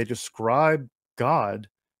 And they describe God,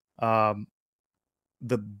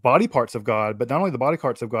 the body parts of God, but not only the body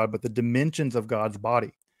parts of God, but the dimensions of God's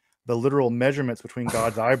body, the literal measurements between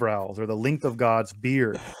God's eyebrows, or the length of God's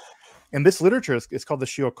beard. And this literature is called the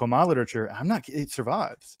Shior Koma literature. It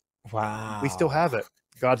survives. Wow. We still have it.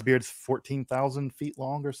 God's beard's 14,000 feet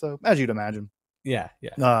long or so, as you'd imagine. Yeah,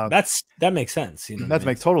 yeah. That makes sense. You know, that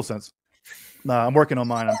makes total sense. I'm working on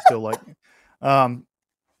mine. I'm still like,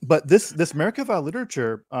 but this Merkava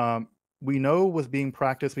literature, we know was being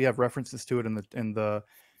practiced. We have references to it in the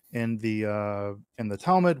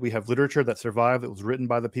Talmud. We have literature that survived that was written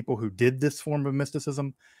by the people who did this form of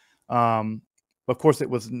mysticism. Of course, it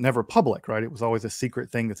was never public, right? It was always a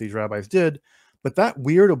secret thing that these rabbis did. But that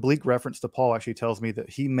weird oblique reference to Paul actually tells me that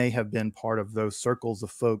he may have been part of those circles of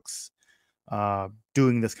folks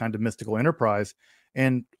doing this kind of mystical enterprise.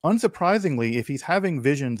 And unsurprisingly, if he's having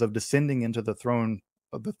visions of descending into the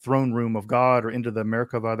throne room of God, or into the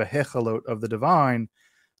Merkava, the Hechalot of the divine,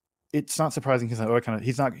 it's not surprising he's going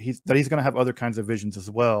to have other kinds of visions as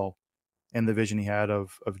well. And the vision he had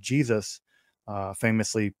of Jesus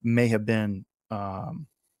famously may have been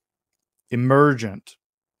emergent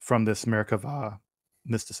from this Merkava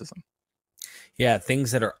mysticism. Yeah,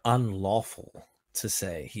 things that are unlawful to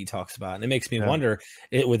say, he talks about. And it makes me wonder,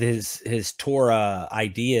 with his Torah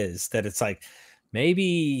ideas, that it's like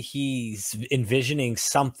maybe he's envisioning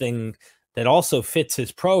something that also fits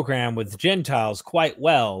his program with Gentiles quite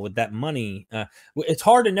well, with that money. It's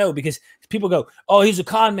hard to know, because people go, oh, he's a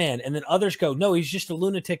con man. And then others go, no, he's just a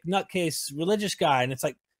lunatic nutcase religious guy. And it's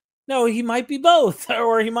like, no, he might be both,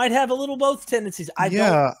 or he might have a little both tendencies. I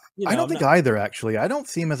don't think either. Actually, I don't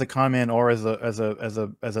see him as a con man or as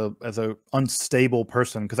a unstable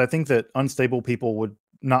person, because I think that unstable people would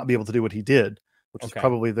not be able to do what he did, which is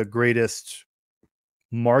probably the greatest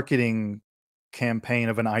marketing campaign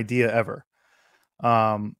of an idea ever.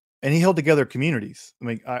 And he held together communities. I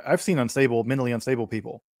mean, I've seen mentally unstable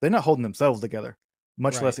people. They're not holding themselves together,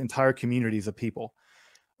 much less entire communities of people,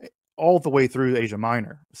 all the way through Asia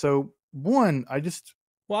Minor. So I'm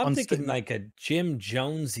thinking like a Jim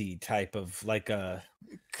Jonesy type of, like a,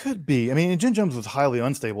 could be. I mean, Jim Jones was highly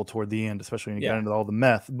unstable toward the end, especially when you got into all the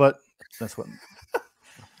meth. But that's what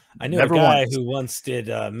I knew a guy who once did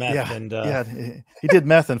meth. He did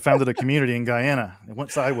meth and founded a community in Guyana. It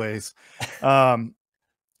went sideways. I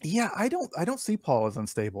don't see Paul as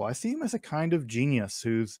unstable. I see him as a kind of genius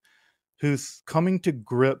who's coming to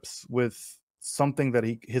grips with something that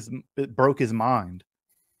it broke his mind,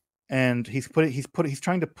 and he's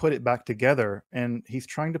trying to put it back together, and he's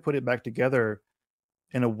trying to put it back together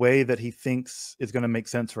in a way that he thinks is going to make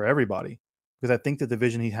sense for everybody. Because I think that the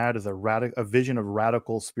vision he had is a vision of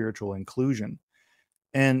radical spiritual inclusion.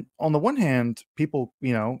 And on the one hand, people,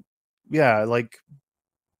 I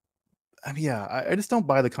just don't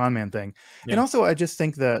buy the con man thing. And also, I just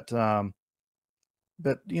think that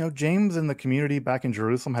James and the community back in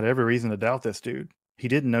Jerusalem had every reason to doubt this dude. He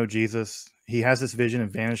didn't know Jesus. He has this vision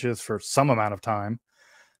and vanishes for some amount of time.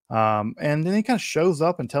 And then he kind of shows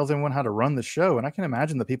up and tells everyone how to run the show. And I can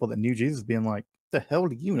imagine the people that knew Jesus being like, the hell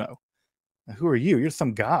do you know? Who are you? You're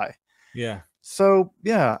some guy. Yeah. So,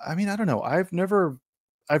 I mean, I don't know. I've never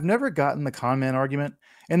gotten the con man argument.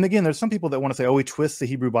 And again, there's some people that want to say, oh, he twists the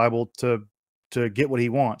Hebrew Bible to get what he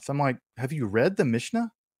wants. I'm like, have you read the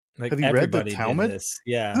Mishnah? Like, have you read the Talmud?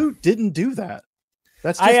 Yeah. Who didn't do that?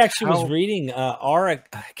 I actually was reading I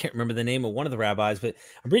can't remember the name of one of the rabbis, but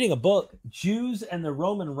I'm reading a book, Jews and the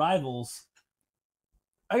Roman Rivals.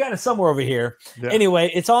 I got it somewhere over here. Yeah.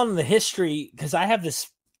 Anyway, it's on the history, because I have this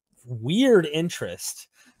weird interest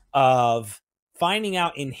of finding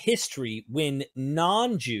out in history when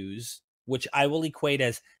non-Jews, which I will equate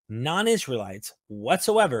as non-Israelites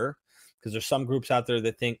whatsoever, because there's some groups out there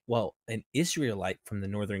that think, well, an Israelite from the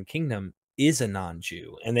Northern Kingdom is a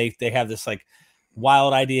non-Jew, and they have this like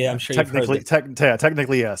wild idea. I'm sure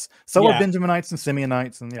technically yes. So are Benjaminites and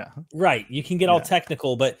Simeonites, and right. You can get all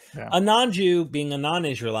technical, but a non-Jew being a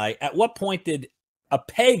non-Israelite, at what point did a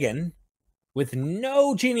pagan with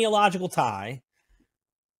no genealogical tie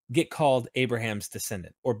get called Abraham's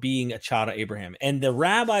descendant, or being a child of Abraham? And the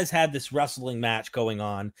rabbis had this wrestling match going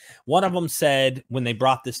on. One of them said, when they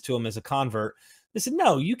brought this to him as a convert, they said,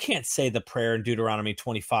 no, you can't say the prayer in Deuteronomy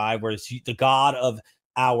 25, where it's the God of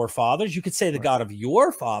our fathers. You could say the God of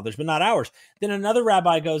your fathers, but not ours. Then another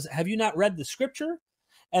rabbi goes, have you not read the scripture?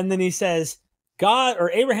 And then he says, God,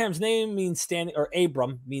 or Abraham's name means standing, or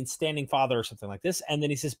Abram means standing father, or something like this. And then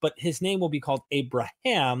he says, but his name will be called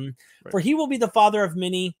Abraham, for he will be the father of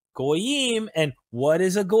many goyim. And what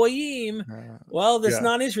is a goyim? Well, this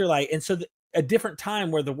non-Israelite. And so a different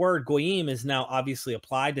time where the word goyim is now obviously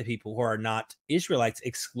applied to people who are not Israelites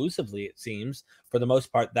exclusively, it seems. For the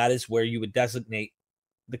most part, that is where you would designate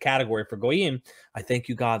the category for goyim. I thank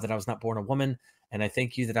you, God, that I was not born a woman, and I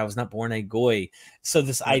thank you that I was not born a goy. So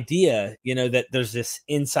this idea, that there's this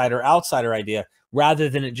insider outsider idea, rather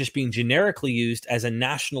than it just being generically used as a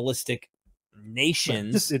nationalistic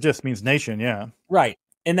nations. It just means nation, yeah. Right.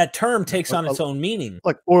 And that term takes on its own meaning.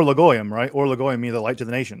 Like or Lagoyim, right? Or Lagoyim means the light to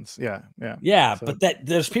the nations. Yeah, yeah. Yeah, So, but that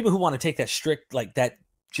there's people who want to take that strict, like that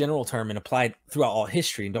general term and apply it throughout all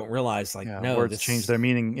history and don't realize, like, no, words change their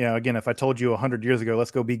meaning. Yeah, again, if I told you 100 years ago,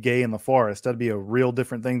 let's go be gay in the forest, that'd be a real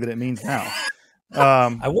different thing than it means now.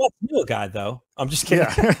 I once knew a guy, though. I'm just kidding.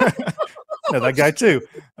 Yeah, no, that guy too.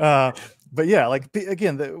 But yeah, like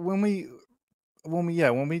again,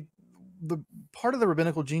 the part of the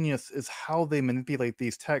rabbinical genius is how they manipulate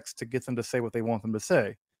these texts to get them to say what they want them to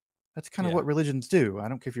say. That's kind of what religions do. I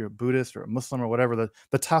don't care if you're a Buddhist or a Muslim or whatever.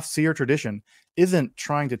 The tafsir tradition isn't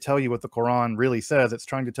trying to tell you what the Quran really says. It's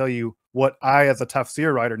trying to tell you what I, as a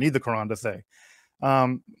tafsir writer, need the Quran to say.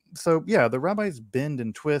 So yeah, the rabbis bend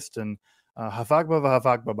and twist and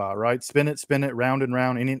hafakba, right? Spin it, round and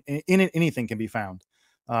round. In it, anything can be found.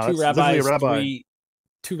 Two rabbis,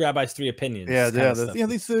 three opinions. Yeah,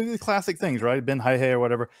 these classic things, right? Ben Haihe or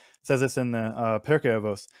whatever says this in the Pirkei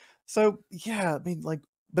Avos. So yeah, I mean, like,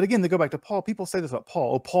 but again, they go back to Paul. People say this about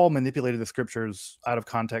Paul. Oh, Paul manipulated the scriptures out of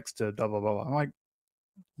context to blah blah blah. I'm like,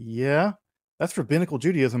 yeah, that's rabbinical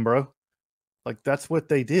Judaism, bro. Like that's what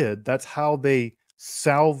they did. That's how they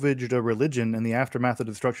salvaged a religion in the aftermath of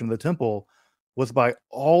the destruction of the temple, was by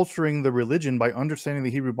altering the religion, by understanding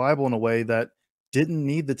the Hebrew Bible in a way that didn't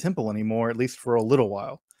need the temple anymore, at least for a little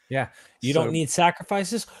while. Yeah. You don't need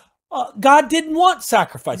sacrifices. God didn't want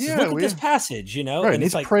sacrifices. Look at this passage, you know? Right. And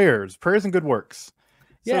it's like prayers and good works.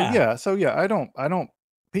 So yeah, I don't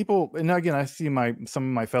people, and again, I see some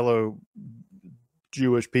of my fellow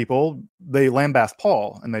Jewish people, they lambast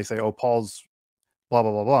Paul and they say, oh, Paul's blah,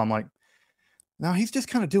 blah, blah, blah. I'm like, no, he's just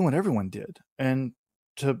kind of doing what everyone did. And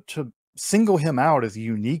to single him out as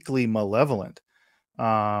uniquely malevolent,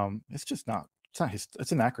 it's just not.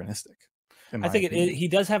 It's anachronistic. I think he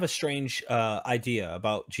does have a strange idea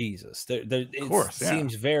about Jesus. It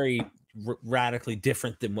seems very radically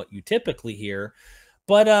different than what you typically hear.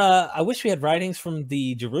 But I wish we had writings from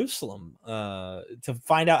the Jerusalem to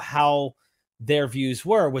find out how their views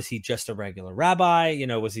were. Was he just a regular rabbi? You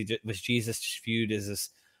know, was Jesus viewed as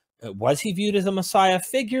this? Was he viewed as a Messiah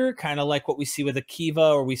figure, kind of like what we see with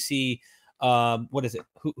Akiva, or we see what is it?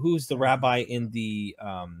 Who's the rabbi in the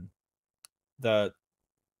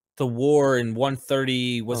war in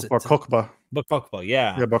 130? Was it Bar Kokhba? Bar Kokhba,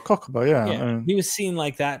 yeah. Bar Kokhba, yeah. He was seen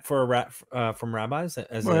like that from rabbis.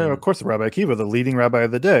 Of course, the Rabbi Akiva, the leading rabbi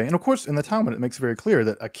of the day, and of course, in the Talmud, it makes it very clear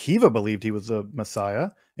that Akiva believed he was a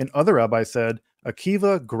Messiah, and other rabbis said,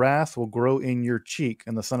 "Akiva, grass will grow in your cheek,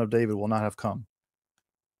 and the Son of David will not have come.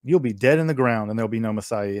 You'll be dead in the ground, and there'll be no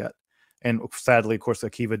Messiah yet." And sadly, of course,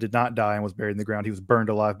 Akiva did not die and was buried in the ground. He was burned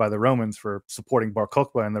alive by the Romans for supporting Bar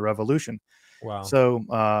Kokhba in the revolution. Wow. So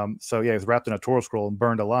yeah, he was wrapped in a Torah scroll and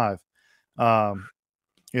burned alive. Yeah,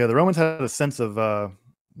 the Romans had a sense of, the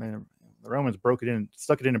Romans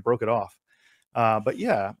stuck it in and broke it off. But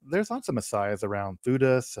yeah, there's lots of messiahs around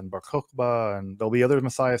Theudas and Bar Kokhba, and there'll be other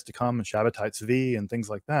messiahs to come, and Shabbatai Tzvi and things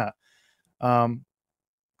like that.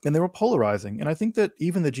 And they were polarizing. And I think that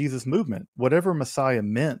even the Jesus movement, whatever Messiah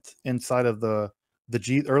meant inside of the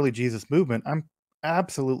early Jesus movement, I'm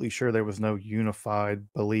absolutely sure there was no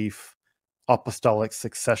unified belief, apostolic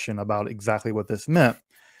succession about exactly what this meant.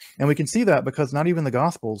 And we can see that because not even the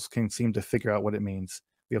Gospels can seem to figure out what it means.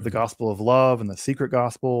 We have the gospel of love and the secret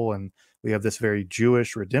gospel, and we have this very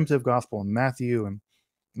Jewish redemptive gospel in Matthew, and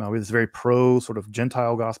we have this very pro sort of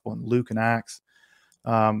Gentile gospel in Luke and Acts.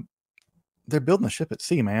 They're building a ship at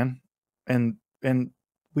sea, man, and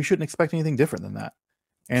we shouldn't expect anything different than that.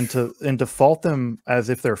 And to fault them as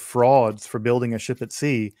if they're frauds for building a ship at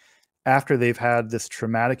sea after they've had this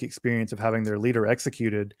traumatic experience of having their leader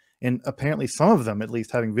executed, and apparently some of them at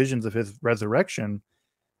least having visions of his resurrection,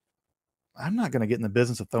 I'm not going to get in the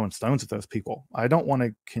business of throwing stones at those people. I don't want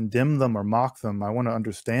to condemn them or mock them. I want to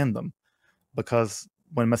understand them, because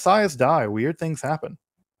when messiahs die, weird things happen.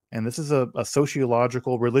 And this is a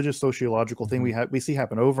religious sociological thing we see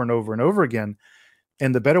happen over and over and over again.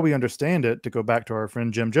 And the better we understand it, to go back to our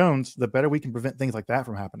friend Jim Jones, the better we can prevent things like that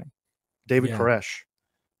from happening. David Koresh,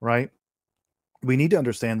 right? We need to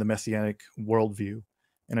understand the messianic worldview.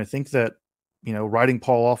 And I think that, writing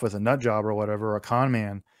Paul off as a nut job or whatever, or a con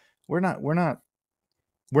man, we're not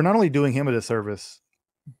only doing him a disservice,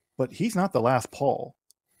 but he's not the last Paul.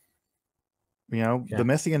 The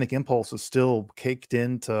messianic impulse is still caked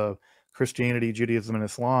into Christianity, Judaism, and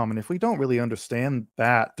Islam. And if we don't really understand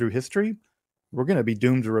that through history, we're going to be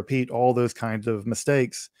doomed to repeat all those kinds of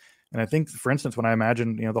mistakes. And I think, for instance, when I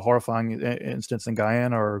imagine, the horrifying instance in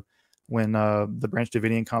Guyana, or when the Branch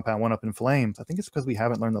Davidian compound went up in flames, I think it's because we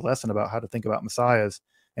haven't learned the lesson about how to think about messiahs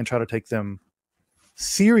and try to take them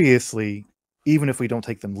seriously even if we don't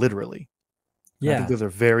take them literally. I think those are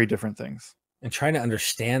very different things. And trying to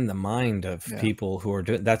understand the mind of Yeah. people who are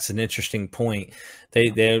doing, that's an interesting point.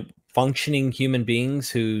 They're functioning human beings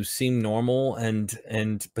who seem normal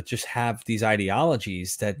but just have these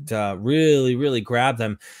ideologies that really, really grab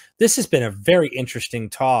them. This has been a very interesting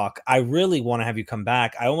talk. I really want to have you come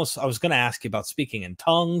back. I was going to ask you about speaking in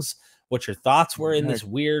tongues, what your thoughts were in this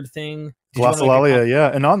weird thing. Glossolalia, yeah.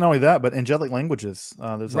 And not only that, but angelic languages.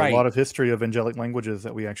 There's a lot of history of angelic languages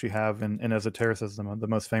that we actually have in esotericism, the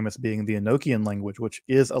most famous being the Enochian language, which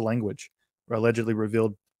is a language allegedly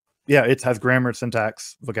revealed. Yeah, it has grammar,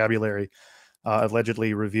 syntax, vocabulary,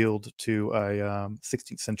 allegedly revealed to a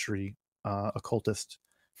 16th century occultist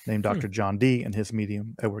named Dr. John Dee and his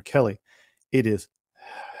medium, Edward Kelly. It is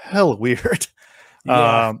hella weird.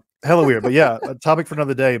 Hella weird. But yeah, a topic for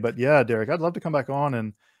another day. But yeah, Derek, I'd love to come back on,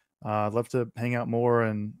 and I'd love to hang out more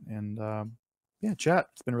and yeah, chat.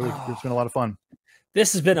 It's been a lot of fun.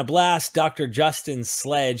 This has been a blast. Dr. Justin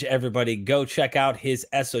Sledge, everybody go check out his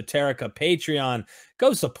Esoterica Patreon.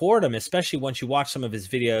 Go support him, especially once you watch some of his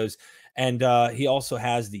videos. And he also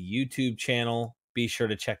has the YouTube channel. Be sure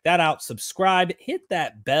to check that out. Subscribe, hit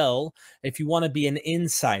that bell if you want to be an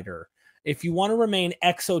insider. If you want to remain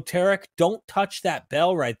exoteric, don't touch that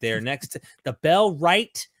bell right there next to the bell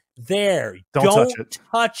right there. Don't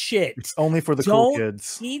touch it. It's only for the cool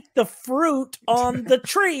kids. Don't eat the fruit on the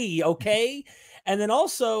tree, okay? And then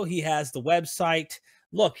also he has the website.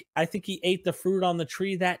 Look, I think he ate the fruit on the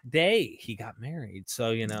tree that day he got married.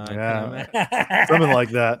 So, you know, something like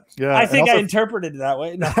that. Yeah. I think I interpreted it that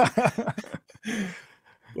way. No.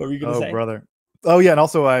 What were you going to say? Oh, brother. Oh, yeah. And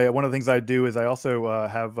also one of the things I do is I also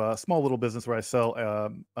have a small little business where I sell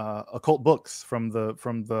occult books from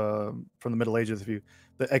the Middle Ages. If you,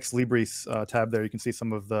 the Ex Libris tab there, you can see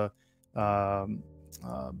some of the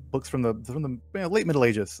books from the late Middle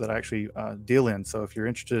Ages that I actually deal in. So if you're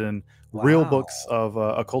interested in real books of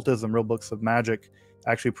occultism, real books of magic,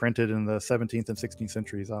 actually printed in the 17th and 16th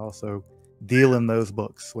centuries, I also deal in those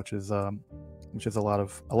books, which is a lot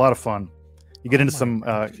of fun. You get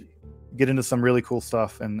into some really cool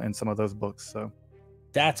stuff in some of those books. So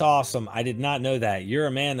that's awesome. I did not know that. You're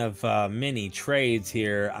a man of many trades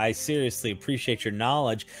here. I seriously appreciate your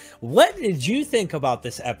knowledge. What did you think about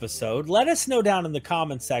this episode? Let us know down in the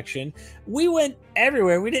comment section. We went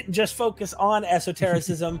everywhere. We didn't just focus on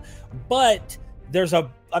esotericism, but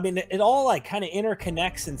it all like kind of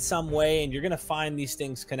interconnects in some way, and you're going to find these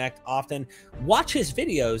things connect often. Watch his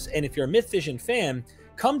videos, and if you're a MythVision fan,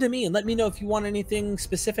 come to me and let me know if you want anything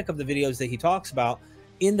specific of the videos that he talks about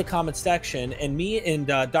in the comment section, and me and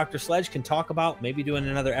Dr. Sledge can talk about maybe doing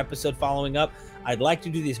another episode following up. I'd like to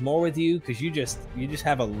do these more with you because you just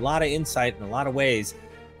have a lot of insight in a lot of ways.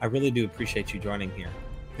 I really do appreciate you joining here.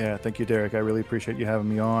 Yeah, thank you, Derek. I really appreciate you having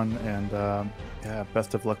me on, and yeah,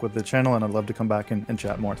 best of luck with the channel, and I'd love to come back and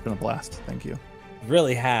chat more. It's been a blast. Thank you. It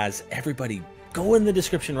really has. Everybody, go in the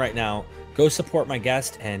description right now. Go support my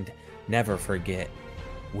guest, and never forget,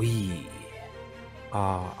 we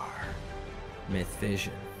are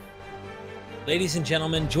MythVision. Ladies and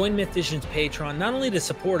gentlemen, join MythVision's Patreon not only to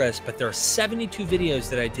support us, but there are 72 videos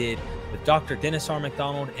that I did with Dr. Dennis R.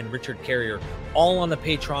 McDonald and Richard Carrier, all on the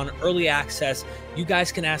Patreon, early access. You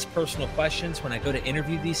guys can ask personal questions when I go to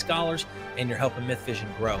interview these scholars, and you're helping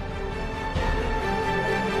MythVision grow.